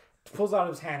gun, pulls out of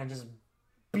his hand, and just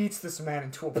beats this man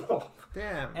into a pulp.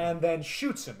 Damn. And then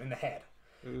shoots him in the head.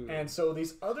 Ooh. And so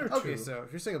these other two... Okay, so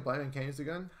if you're saying a blind man can't use a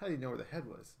gun, how do you know where the head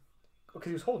was? Because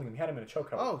he was holding him. He had him in a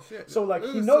chokehold. Oh, shit. So, like,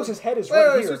 Ooh, he knows his head is right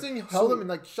wait, here. so you're saying he held So him and,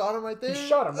 like, shot him right there? He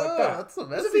shot him like that. That's so He's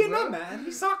messy, a Vietnam bro. man.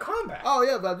 He saw combat. Oh,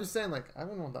 yeah, but I'm just saying, like, I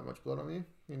wouldn't want that much blood on me,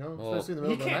 Well, especially in the He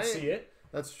middle of the can't night. see it.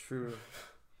 That's true.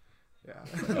 Yeah.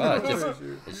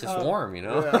 It's just warm, Yeah.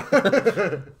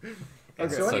 And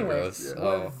Okay. so, So anyway, gross. what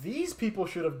Oh. these people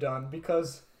should have done,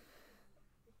 because,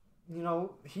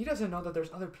 he doesn't know that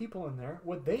there's other people in there.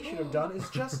 What they should have done is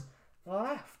just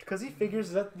left. Because he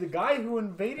figures that the guy who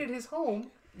invaded his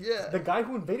home... Yeah. The guy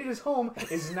who invaded his home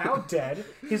is now dead.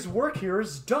 His work here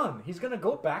is done. He's going to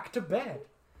go back to bed.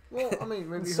 Well, I mean,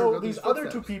 maybe he So heard these these other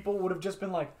two footsteps. people would have just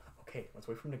been like, okay, let's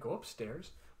wait for him to go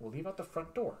upstairs. We'll leave out the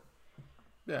front door.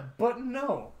 Yeah. But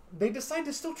no, they decide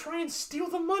to still try and steal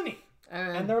the money.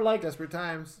 And they're like, desperate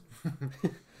times.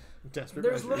 Desperate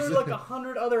there's measures. literally like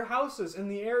 100 other houses in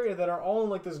the area that are all in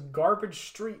like this garbage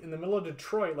street in the middle of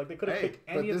Detroit. Like they could have Hey, picked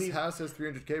but any of this these. house has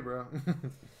 300K, bro.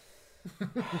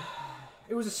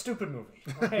 It was a stupid movie.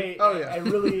 Okay, Oh, yeah. I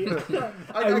really, I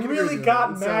I can agree really with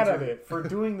got that. It mad sounds at right. it for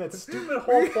doing that stupid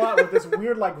whole plot with this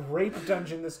weird like rape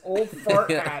dungeon this old fart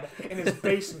had in his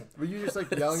basement. Were you just like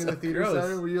yelling in the theater gross.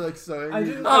 center? Were you like so angry? I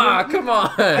didn't. Ah, come on!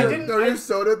 I didn't- Throw your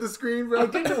soda at the screen, bro? I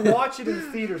didn't watch it in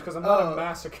theaters because I'm not Oh. a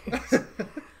masochist.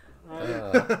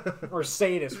 Or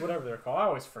sadist, whatever they're called. I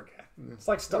always forget. It's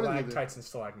like What is it? stalactites and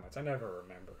stalagmites. I never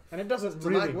remember. And it doesn't So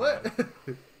really like what? matter.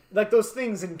 Like those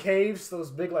things in caves,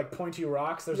 those big like pointy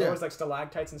rocks, there's Yeah. always like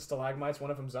stalactites and stalagmites. One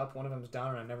of them's up, one of them's down,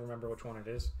 and I never remember which one it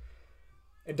is.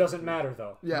 It doesn't matter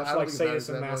though. Yeah, Much I don't like think it matters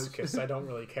sadists and that much. masochists, I don't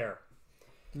really care.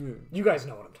 Yeah. You guys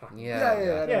know what I'm talking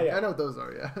Yeah, Yeah. I know what those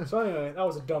are, yeah. about. So anyway, that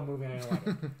was a dumb movie and I didn't like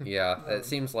it. yeah. It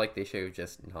seems like they should have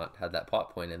just not had that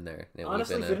plot point in there. It would have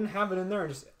Honestly, been if they didn't have it in there and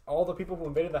just all the people who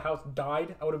invaded the house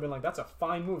died, I would have been like, that's a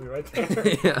fine movie right there.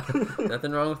 yeah,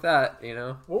 nothing wrong with that.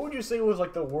 What would you say was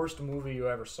like the worst movie you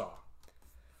ever saw?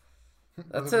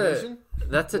 That's Birth of a Nation?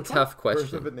 that's a tough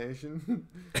Birth of a question. Nation.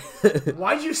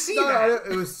 Why'd you see No,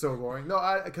 that? it was so boring.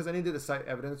 No, because I needed to cite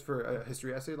evidence for a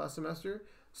history essay last semester.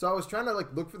 So I was trying to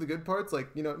like look for the good parts,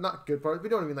 like not good parts. We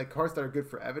don't mean like parts that are good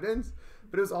for evidence.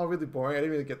 But it was all really boring. I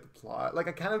didn't really get the plot. Like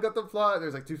I kind of got the plot.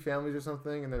 There's like two families or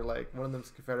something, and they're like one of them's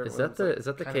Confederate. Is one that of them's,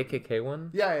 the like, kind of- KKK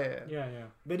one? Yeah. Yeah.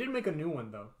 They did make a new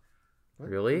one though. What?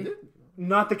 Really? Did?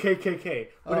 Not the KKK,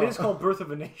 but it Oh. is called Birth of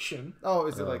a Nation. Oh,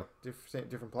 is it like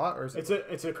different plot, or is it?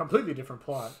 It's a completely different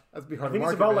plot. That'd be I hard think to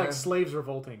it's market, about man. like slaves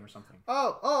revolting or something.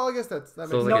 Oh, I guess that So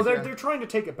makes it's No, like sense. they're trying to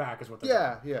take it back, is what they're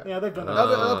Yeah. Yeah, they've done that.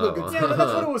 They'll put good Oh. Yeah, but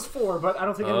that's what it was for. But I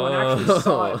don't think anyone actually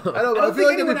saw it. I don't know. I I, don't feel think like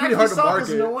it'd be anyone pretty actually hard to saw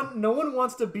because market. no one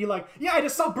wants to be like, yeah, I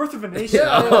just saw Birth of a Nation.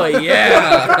 Oh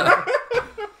yeah.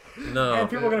 No. And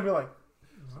people are gonna be like,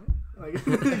 what? Like,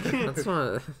 they can't. That's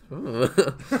not. Ooh.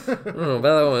 I don't know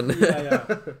about that one.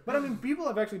 Yeah. But I mean, people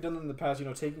have actually done it in the past.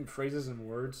 Taking phrases and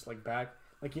words like back,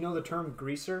 like the term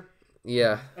greaser.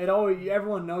 Yeah. It always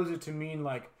everyone knows it to mean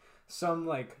like some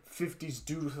like 50s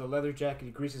dude with a leather jacket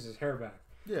who greases his hair back.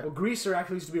 Yeah. Well, greaser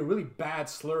actually used to be a really bad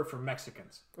slur for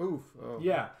Mexicans. Oof. Oh.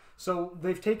 Yeah. So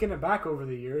they've taken it back over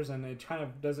the years, and it kind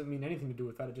of doesn't mean anything to do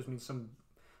with that. It just means some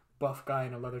buff guy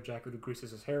in a leather jacket who greases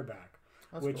his hair back,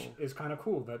 That's which cool. is kind of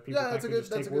cool that people Yeah, that's a can good.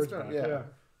 just That's take a good words start. back. Yeah.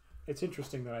 It's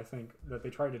interesting that I think that they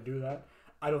tried to do that.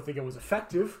 I don't think it was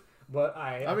effective, but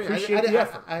I I mean, appreciate the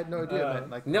effort. I had no idea. Man.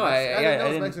 Like, No, I didn't know it was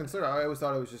didn't- Mexican slur. I always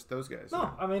thought it was just those guys.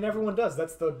 No, I mean everyone does.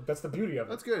 That's the beauty of it.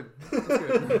 That's good. That's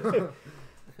good.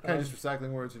 Kind of just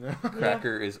recycling words, you know.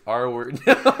 Cracker is our word.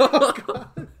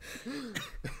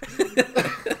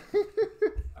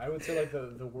 I would say like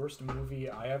the worst movie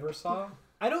I ever saw.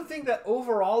 I don't think that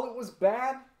overall it was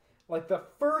bad. Like the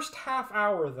first half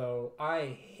hour though,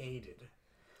 I hated.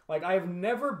 Like I've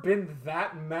never been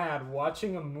that mad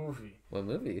watching a movie. What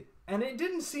movie? And it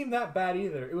didn't seem that bad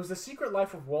either. It was The Secret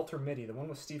Life of Walter Mitty, the one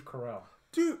with Steve Carell.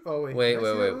 Dude, oh Wait. Did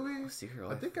I see that movie? Secret I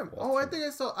Life think of I'm. Walter. I think I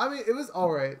saw. I mean, it was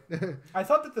all right. I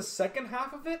thought that the second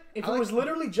half of it, if I it was like-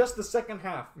 literally just the second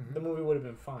half, the movie would have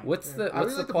been fine. What's the I what's really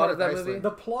the like the plot part of that of movie? Iceland.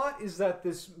 The plot is that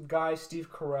this guy, Steve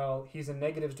Carell, he's a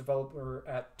negatives developer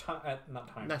at not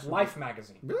Time, National Life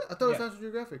magazine. Really? I thought it was Yeah. National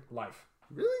Geographic. Life,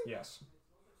 Really? yes.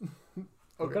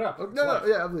 Okay. Look it up. Okay. It's No, Life.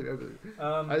 yeah, I believe it.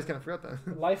 I just kind of forgot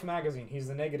that. Life magazine, he's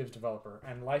the negatives developer,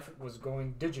 and Life was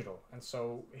going digital, and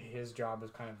so his job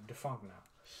is kind of defunct now.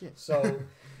 Shit. So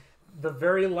the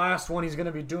very last one he's going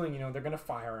to be doing, they're going to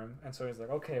fire him, and so he's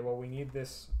like, okay, well, we need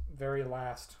this very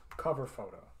last cover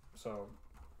photo, so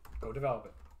go develop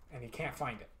it. And he can't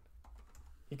find it.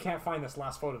 He can't find this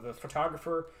last photo. The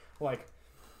photographer,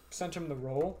 sent him the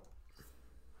roll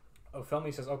of film.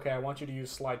 He says, okay, I want you to use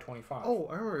slide 25. Oh,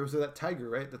 I remember. It was that tiger,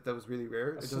 right? That was really rare.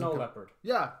 A It doesn't snow come- leopard.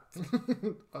 Yeah.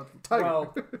 A tiger.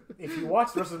 Well, if you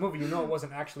watch the rest of the movie, you know it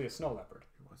wasn't actually a snow leopard.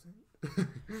 It Did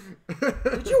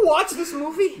wasn't. you watch this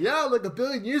movie? Yeah, like 1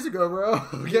 billion years ago, bro.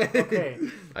 Okay. Okay.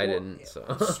 I didn't. So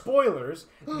Spoilers.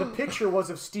 The picture was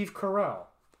of Steve Carell.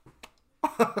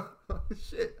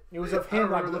 Shit. It was of I him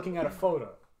remember that. looking at a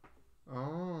photo.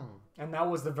 Oh. And that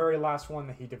was the very last one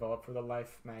that he developed for the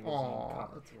Life magazine Aw,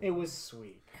 cover. that's It was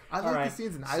sweet. I like Alright, the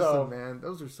scenes in so- Iceland, man.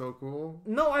 Those are so cool.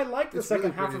 No, I liked the It's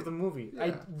second really half pretty. of the movie. I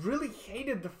Yeah. really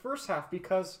hated the first half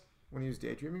because, When he was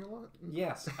daydreaming a lot.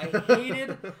 yes, I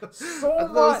hated so I thought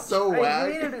it was much. so I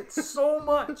whack. hated it so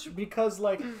much because,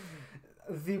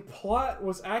 the plot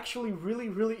was actually really,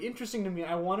 really interesting to me.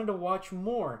 I wanted to watch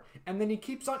more. And then he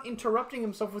keeps on interrupting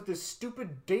himself with this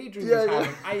stupid daydream Yeah, he's yeah.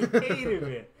 having. I hated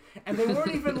it. And they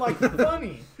weren't even,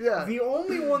 funny. Yeah. The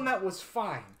only one that was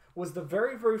fine was the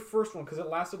very, very first one because it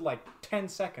lasted, 10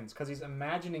 seconds because he's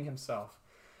imagining himself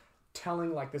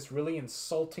telling, this really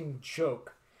insulting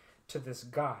joke to this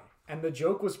guy. And the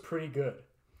joke was pretty good.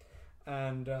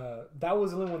 And that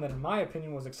was the only one that, in my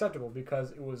opinion, was acceptable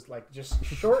because it was just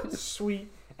short,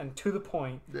 sweet, and to the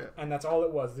point. Yeah. And that's all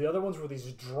it was. The other ones were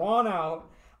these drawn out,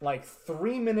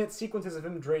 3-minute sequences of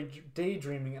him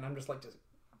daydreaming, and I'm just just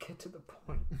get to the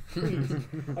point, please.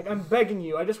 I'm begging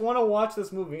you. I just want to watch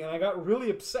this movie, and I got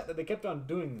really upset that they kept on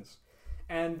doing this.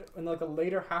 And in the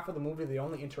later half of the movie, they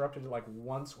only interrupted it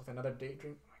once with another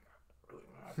daydream.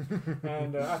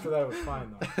 And after that, it was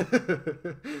fine though.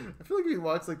 I feel like if you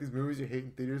watch these movies you hate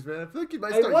in theaters, man, I feel like you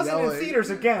might It start wasn't yelling. in theaters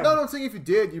again. No, I'm saying if you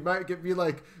did, you might be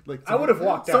like I would have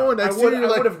walked out. someone next to you,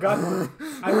 I would have gotten.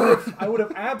 I would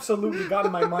have absolutely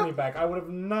gotten my money back. I would have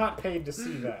not paid to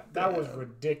see that. That was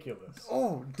ridiculous.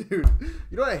 Oh, dude,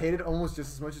 you know what I hated almost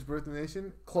just as much as Birth of the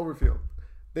Nation? Cloverfield.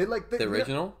 the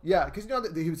original. Yeah, because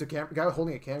that he was a guy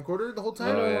holding a camcorder the whole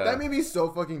time. Oh, yeah. That made me so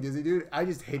fucking dizzy, dude. I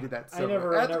just hated that so much.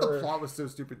 I thought the plot was so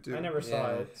stupid too. I never saw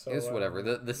it. So, it was whatever.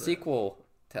 The sequel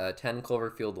to 10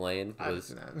 Cloverfield Lane I was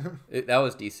haven't seen that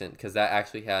was decent because that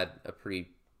actually had a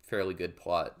fairly good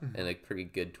plot and a pretty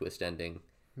good twist ending.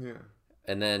 that. Yeah.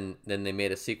 And then they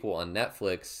made a sequel on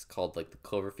Netflix called the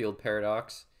Cloverfield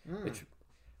Paradox, which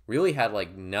really had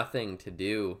nothing to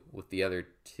do with the other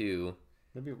two.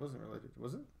 Maybe it wasn't related,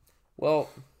 was it? Well,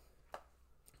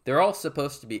 they're all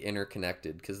supposed to be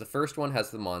interconnected because the first one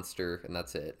has the monster and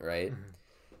that's it, right?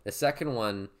 The second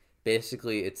one,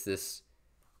 basically, it's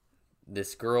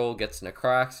this girl gets in a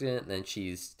car accident and then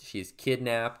she's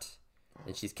kidnapped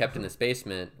and she's kept in this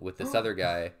basement with this other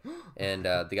guy, and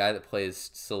the guy that plays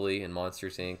Sully in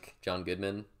Monsters Inc., John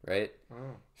Goodman, right?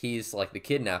 Oh. He's the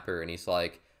kidnapper, and he's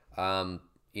the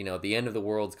end of the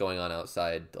world's going on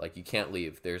outside. You can't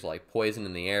leave. There's poison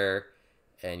in the air,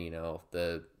 and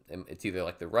it's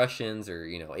either the Russians or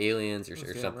aliens or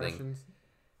Damn something. Russians.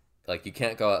 You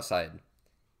can't go outside.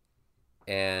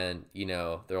 And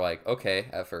they're okay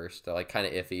at first. They're kind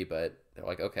of iffy, but they're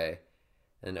okay.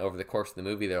 And over the course of the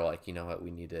movie, they're you know what,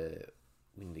 we need to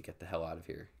get the hell out of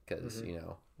here because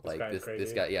guy's this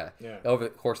crazy. guy, yeah. Over the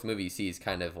course of the movie, you see he's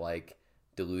kind of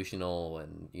delusional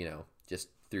and just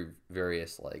through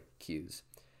various cues.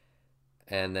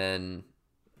 And then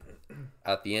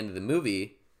at the end of the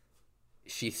movie,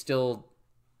 she still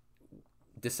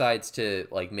decides to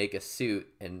make a suit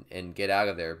and get out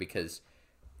of there because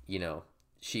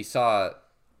she saw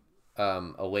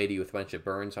a lady with a bunch of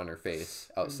burns on her face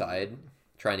outside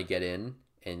trying to get in,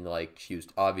 and she was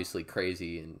obviously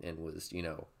crazy and was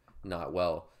not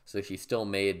well, so she still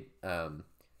made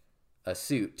a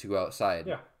suit to go outside.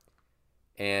 Yeah.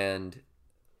 And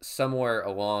somewhere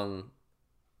along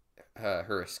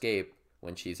her escape,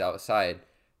 when she's outside,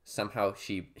 somehow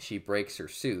she breaks her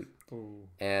suit. Ooh.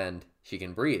 And she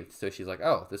can breathe. So she's like,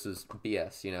 "Oh, this is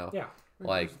BS," you know? Yeah.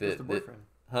 Like Who's the boyfriend.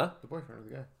 Huh? The boyfriend of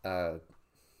the guy.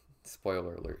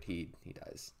 Spoiler alert, he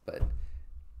dies. But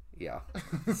yeah.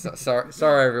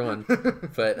 Sorry everyone.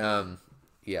 But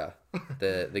yeah.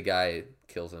 The guy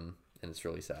kills him and it's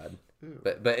really sad. Ew.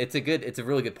 But it's a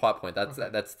really good plot point.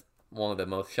 That's one of the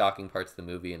most shocking parts of the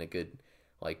movie and a good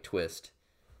like twist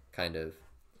kind of.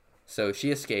 So she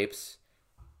escapes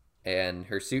and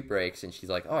her suit breaks and she's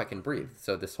like, "Oh, I can breathe."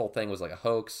 So this whole thing was like a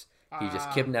hoax. He just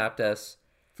kidnapped us.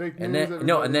 Fake news. And then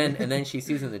everybody. and then she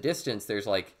sees in the distance there's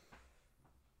like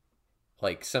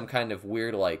some kind of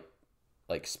weird like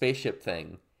spaceship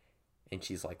thing, and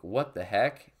she's like, "What the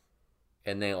heck?"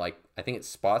 And then like I think it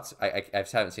spots. I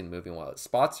just haven't seen the movie in a while. It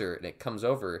spots her and it comes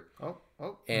over.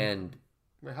 Oh. And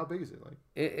wait, how big is it? Like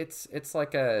it's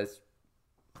like a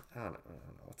I don't know.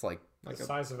 It's like The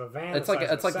size of a van. it's like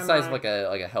the size of like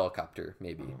a helicopter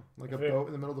maybe. like a boat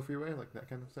in the middle of the freeway, like that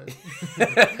kind of size.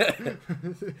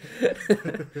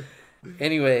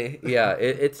 Anyway, yeah,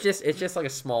 it's just like a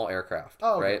small aircraft,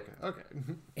 Oh, right? Okay.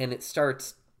 And it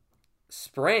starts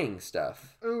spraying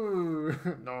stuff. Ooh,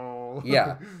 no.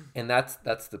 Yeah, and that's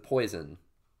the poison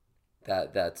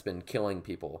that's been killing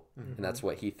people, and that's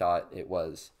what he thought it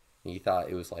was. He thought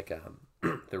it was like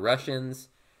the Russians,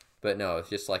 but no, it's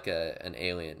just like an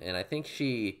alien. And I think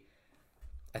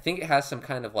it has some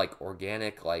kind of like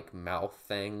organic like mouth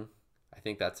thing. I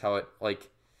think that's how it like.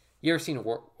 You ever seen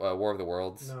War of the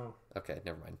Worlds? No. Okay,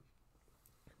 never mind.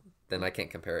 Then I can't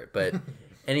compare it. But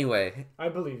anyway, I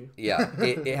believe you. yeah,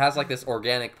 it has like this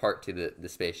organic part to the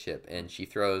spaceship, and she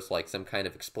throws like some kind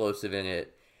of explosive in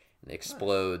it, and it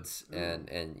explodes, and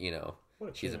you know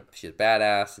What a she's champ. a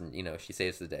badass, and you know she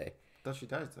saves the day. Thought she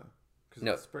dies though, because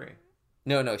No. it's spray.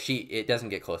 No, it doesn't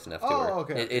get close enough to Oh, her.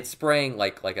 okay. It's spraying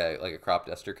like a crop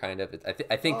duster kind of.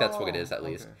 I think that's what it is at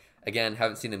least. Okay. Again,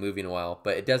 haven't seen the movie in a while,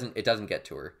 but it doesn't get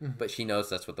to her. But she knows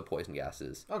that's what the poison gas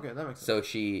is. Okay, that makes sense. So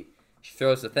she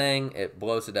throws the thing, it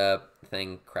blows it up, the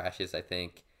thing crashes, I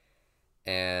think.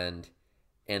 And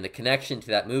the connection to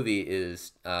that movie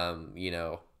is you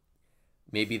know,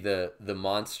 maybe the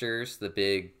monsters, the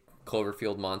big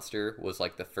Cloverfield monster was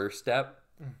like the first step.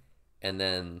 And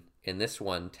then in this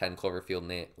one, 10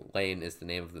 Cloverfield Lane is the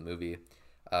name of the movie.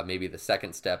 Maybe the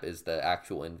second step is the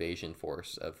actual invasion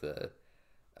force of the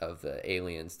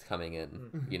aliens coming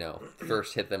in. You know,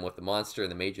 first hit them with the monster in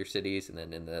the major cities, and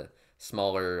then in the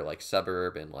smaller like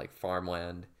suburb and like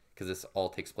farmland, because this all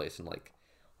takes place in like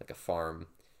a farm.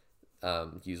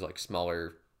 Use like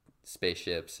smaller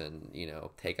spaceships and you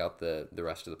know take out the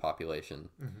rest of the population.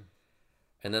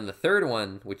 And then the third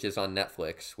one, which is on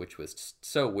Netflix, which was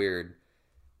so weird.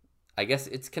 I guess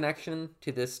its connection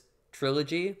to this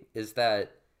trilogy is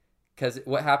that because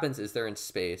what happens is they're in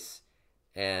space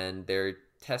and they're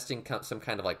testing some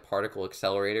kind of like particle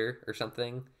accelerator or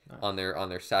something on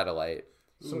their satellite.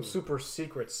 Some super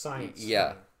secret science.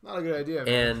 Yeah. thing. Not a good idea.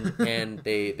 Man. And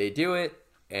they do it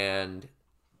and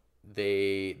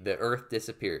the Earth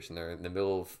disappears and they're in the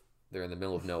middle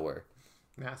of nowhere.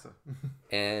 NASA.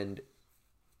 And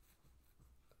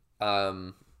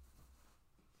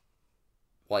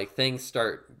like things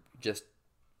start just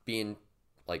being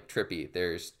like trippy.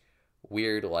 There's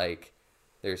weird like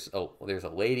there's a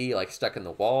lady like stuck in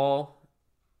the wall.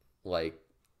 Like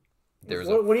there's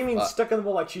What do you mean stuck in the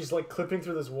wall? Like she's like clipping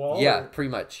through this wall? yeah, Or- pretty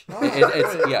much. Oh,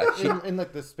 It's yeah, in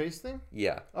like the space thing.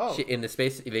 yeah. Oh. In the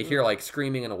space, they hear like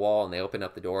screaming in a wall, and they open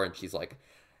up the door, and she's like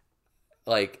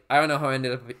I don't know how I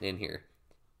ended up in here,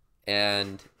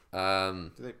 and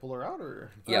Did they pull her out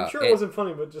or? yeah, I'm sure it wasn't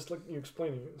funny, but just like you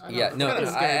explaining it. I know, yeah, it's no, kinda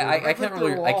no, scary, dude. I If I can't clicked through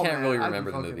really, a I wall, can't really man, I'd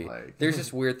remember be the fucking, movie. like- There's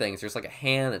just weird things. There's like a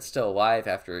hand that's still alive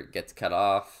after it gets cut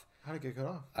off. How did it get cut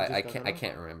off? I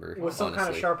can't remember. It was some kind of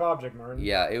honestly. sharp object, Martin.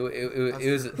 Yeah, it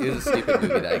was a stupid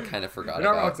movie that I kind of forgot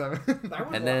You're not about. wrong, Simon. That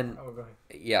was And then- oh, go ahead.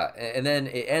 Yeah, and then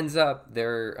it ends up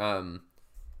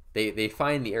they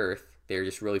find the Earth. They're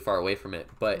just really far away from it,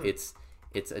 but it's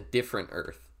a different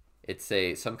Earth. It's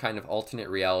some kind of alternate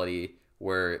reality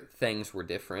where things were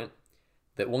different.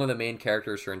 That one of the main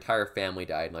characters, her entire family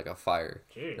died in like a fire.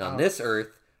 Jeez. And on this Earth,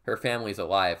 her family's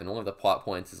alive, and one of the plot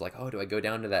points is like, oh, do I go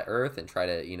down to that Earth and try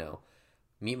to, you know,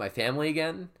 meet my family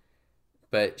again?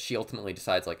 But she ultimately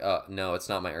decides like, oh no, it's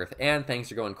not my Earth, and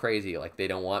things are going crazy. Like they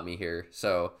don't want me here.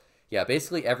 So yeah,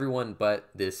 basically everyone but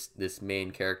this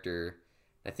main character.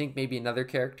 I think maybe another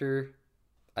character.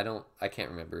 I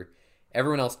can't remember.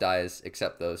 Everyone else dies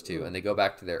except those two, and they go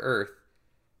back to their Earth.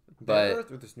 But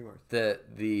Earth or this new Earth?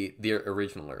 the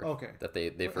original Earth. Okay. That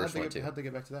they first went to. How'd they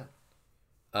get back to that?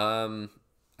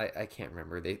 I can't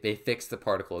remember. They fixed the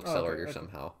particle accelerator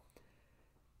somehow,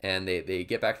 and they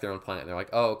get back to their own planet. And they're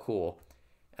like, oh, cool.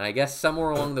 And I guess somewhere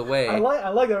along the way, I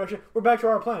like that. Actually, we're back to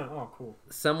our planet. Oh, cool.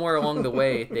 Somewhere along the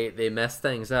way, they messed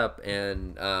things up,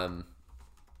 and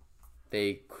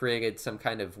they created some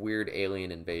kind of weird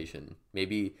alien invasion.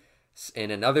 Maybe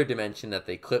in another dimension that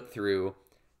they clipped through,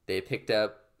 they picked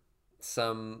up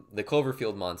the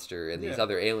Cloverfield monster and these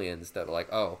other aliens that are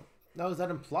like, oh. Now, is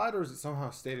that implied or is it somehow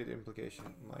stated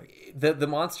implication? Like the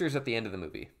monster's at the end of the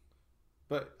movie.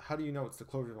 But how do you know it's the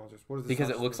Cloverfield monster? What is this? Because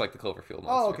it looks like the Cloverfield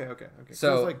monster. Oh, okay.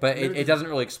 So, like, but it doesn't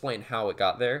really explain how it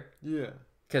got there. Yeah.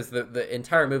 Because the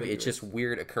entire movie, it's just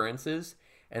weird occurrences,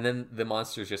 and then the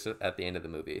monster's just at the end of the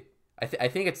movie. I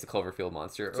think it's the Cloverfield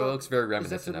monster. So it looks very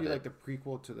reminiscent of it. Like the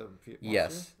prequel to the monster?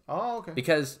 Yes. Oh, okay.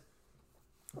 Because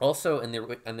also in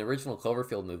the original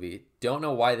Cloverfield movie, don't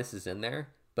know why this is in there,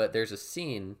 but there's a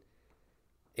scene.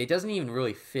 It doesn't even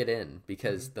really fit in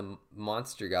because the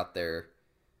monster got there.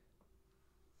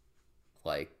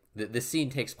 Like the scene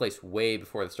takes place way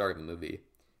before the start of the movie,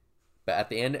 but at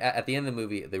the end of the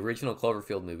movie, the original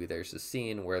Cloverfield movie, there's a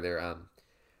scene where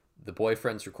the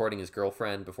boyfriend's recording his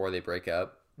girlfriend before they break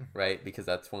up, right? Because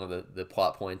that's one of the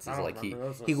plot points is like he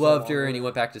loved her and he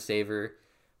went back to save her,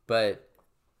 but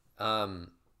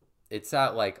it's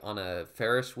at like on a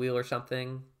Ferris wheel or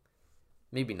something.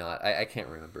 Maybe not. I can't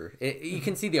remember. You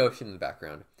can see the ocean in the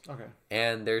background. Okay.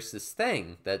 And there's this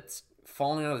thing that's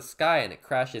falling out of the sky and it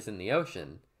crashes in the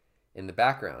ocean in the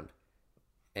background.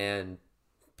 And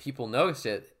people notice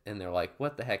it and they're like,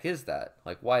 what the heck is that?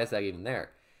 Like, why is that even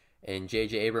there? And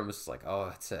J.J. Abrams was like,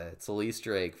 oh, it's a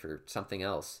Easter egg for something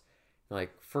else. I'm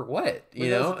like, for what? You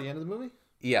know? At the end of the movie?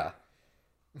 Yeah.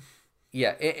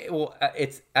 Yeah.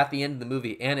 It's at the end of the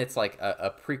movie and it's like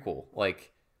a prequel.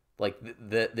 Like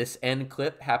this end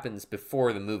clip happens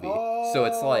before the movie, so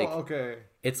it's like okay.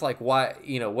 It's like why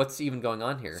what's even going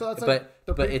on here? So that's like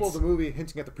the prequel it's, of the movie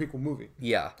hinting at the prequel movie.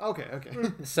 Yeah. Okay.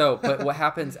 So, but what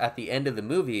happens at the end of the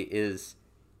movie is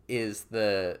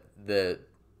the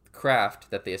craft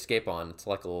that they escape on. It's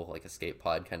like a little escape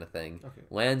pod kind of thing. Okay.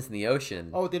 Lands in the ocean.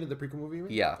 Oh, at the end of the prequel movie. You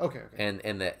mean? Yeah. Okay. And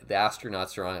the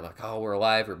astronauts are on it like, oh, we're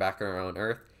alive. We're back on our own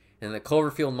Earth. And the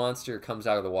Cloverfield monster comes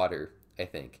out of the water. I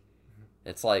think.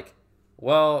 It's like,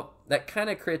 well, that kind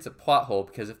of creates a plot hole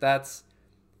because if that's,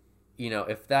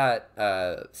 if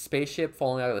that spaceship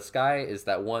falling out of the sky is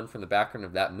that one from the background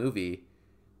of that movie,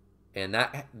 and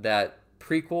that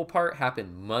prequel part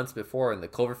happened months before, and the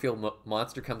Cloverfield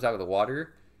monster comes out of the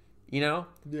water, Yeah.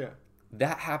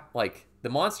 that like the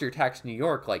monster attacks New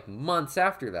York like months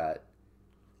after that.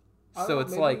 So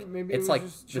it's maybe it's like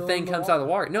the thing comes out of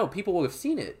the water. No, people will have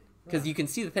seen it because you can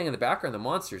see the thing in the background. The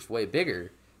monster's way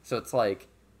bigger. So it's like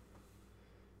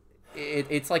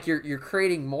it's like you're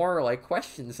creating more like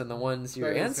questions than the ones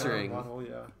you're answering.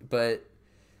 Yeah. But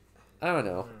I don't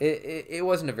know. It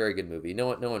wasn't a very good movie. No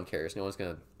one cares. No one's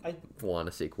gonna want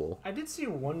a sequel. I did see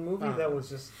one movie that was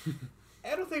just.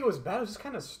 I don't think it was bad. It was just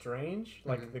kind of strange,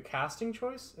 like the casting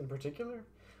choice in particular.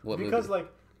 What because movie?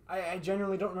 like I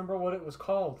genuinely don't remember what it was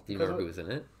called. Do you remember who was in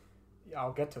it? Yeah,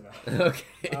 I'll get to that.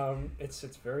 Okay. It's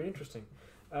very interesting.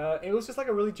 It was just like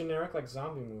a really generic like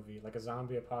zombie movie, like a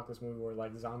zombie apocalypse movie where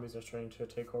like zombies are trying to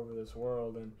take over this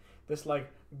world, and this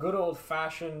like good old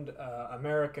fashioned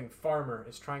American farmer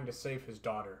is trying to save his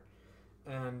daughter,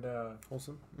 and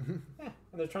wholesome. yeah,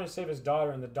 and they're trying to save his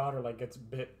daughter, and the daughter like gets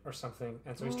bit or something,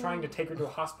 and so he's trying to take her to a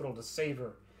hospital to save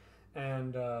her,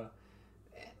 and I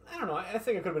don't know. I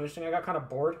think it could have been interesting. I got kind of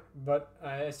bored, but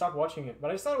I stopped watching it.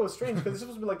 But I just thought it was strange because it's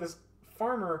supposed to be like this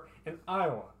farmer in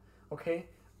Iowa, okay?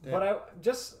 Yeah. But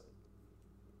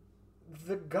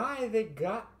the guy they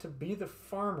got to be the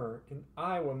farmer in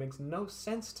Iowa makes no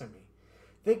sense to me.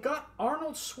 They got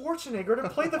Arnold Schwarzenegger to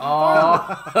play the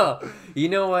farmer. You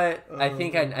know what? I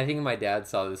think my dad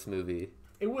saw this movie.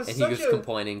 It was and he was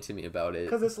complaining to me about it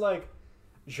because it's like,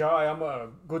 yeah, I am a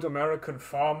good American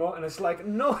farmer, and it's like,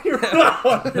 no, you're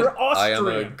not. You're Austrian. I am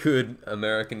a good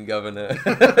American governor.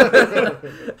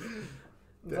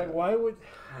 It's like, why would?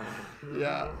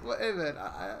 Yeah, well, hey man,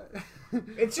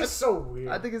 it's just so weird.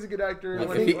 I think he's a good actor Look,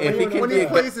 when he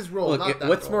plays his role. Look,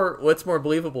 what's more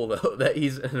believable though? That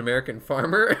he's an American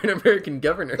farmer, an American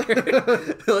governor.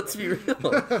 Let's be real.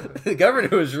 The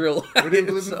governor was real. We didn't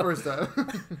believe him the first time.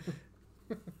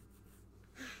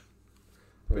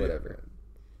 Whatever.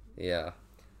 Yeah.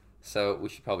 So we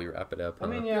should probably wrap it up. Huh? I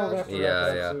mean, yeah. We'll have to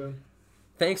wrap it up soon.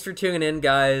 Thanks for tuning in,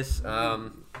 guys.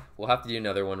 we'll have to do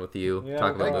another one with you. Yeah,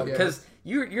 talk about well, movies because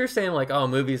you're saying like, oh,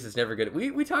 movies is never good.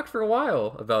 We talked for a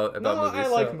while about No, movies. I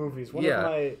so- like movies. One yeah.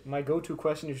 of my go-to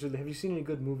questions is, have you seen any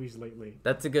good movies lately?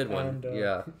 That's a good one. And,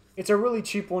 Yeah. It's a really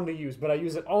cheap one to use, but I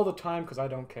use it all the time because I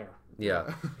don't care.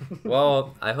 Yeah.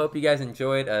 Well, I hope you guys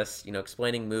enjoyed us,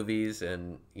 explaining movies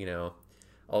and,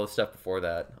 all the stuff before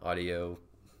that, audio,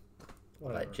 all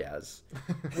Whatever. that jazz.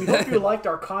 We hope you liked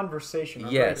our conversation.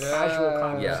 Our Yes. very casual Yeah.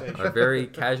 conversation. Yeah, our very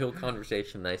casual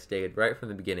conversation I stayed right from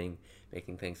the beginning,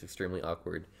 making things extremely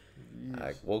awkward.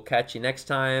 We'll catch you next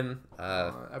time.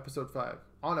 Episode 5.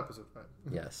 On episode 5.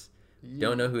 Yes. Yeah.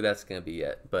 Don't know who that's going to be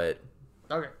yet, but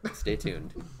Okay. stay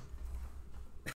tuned.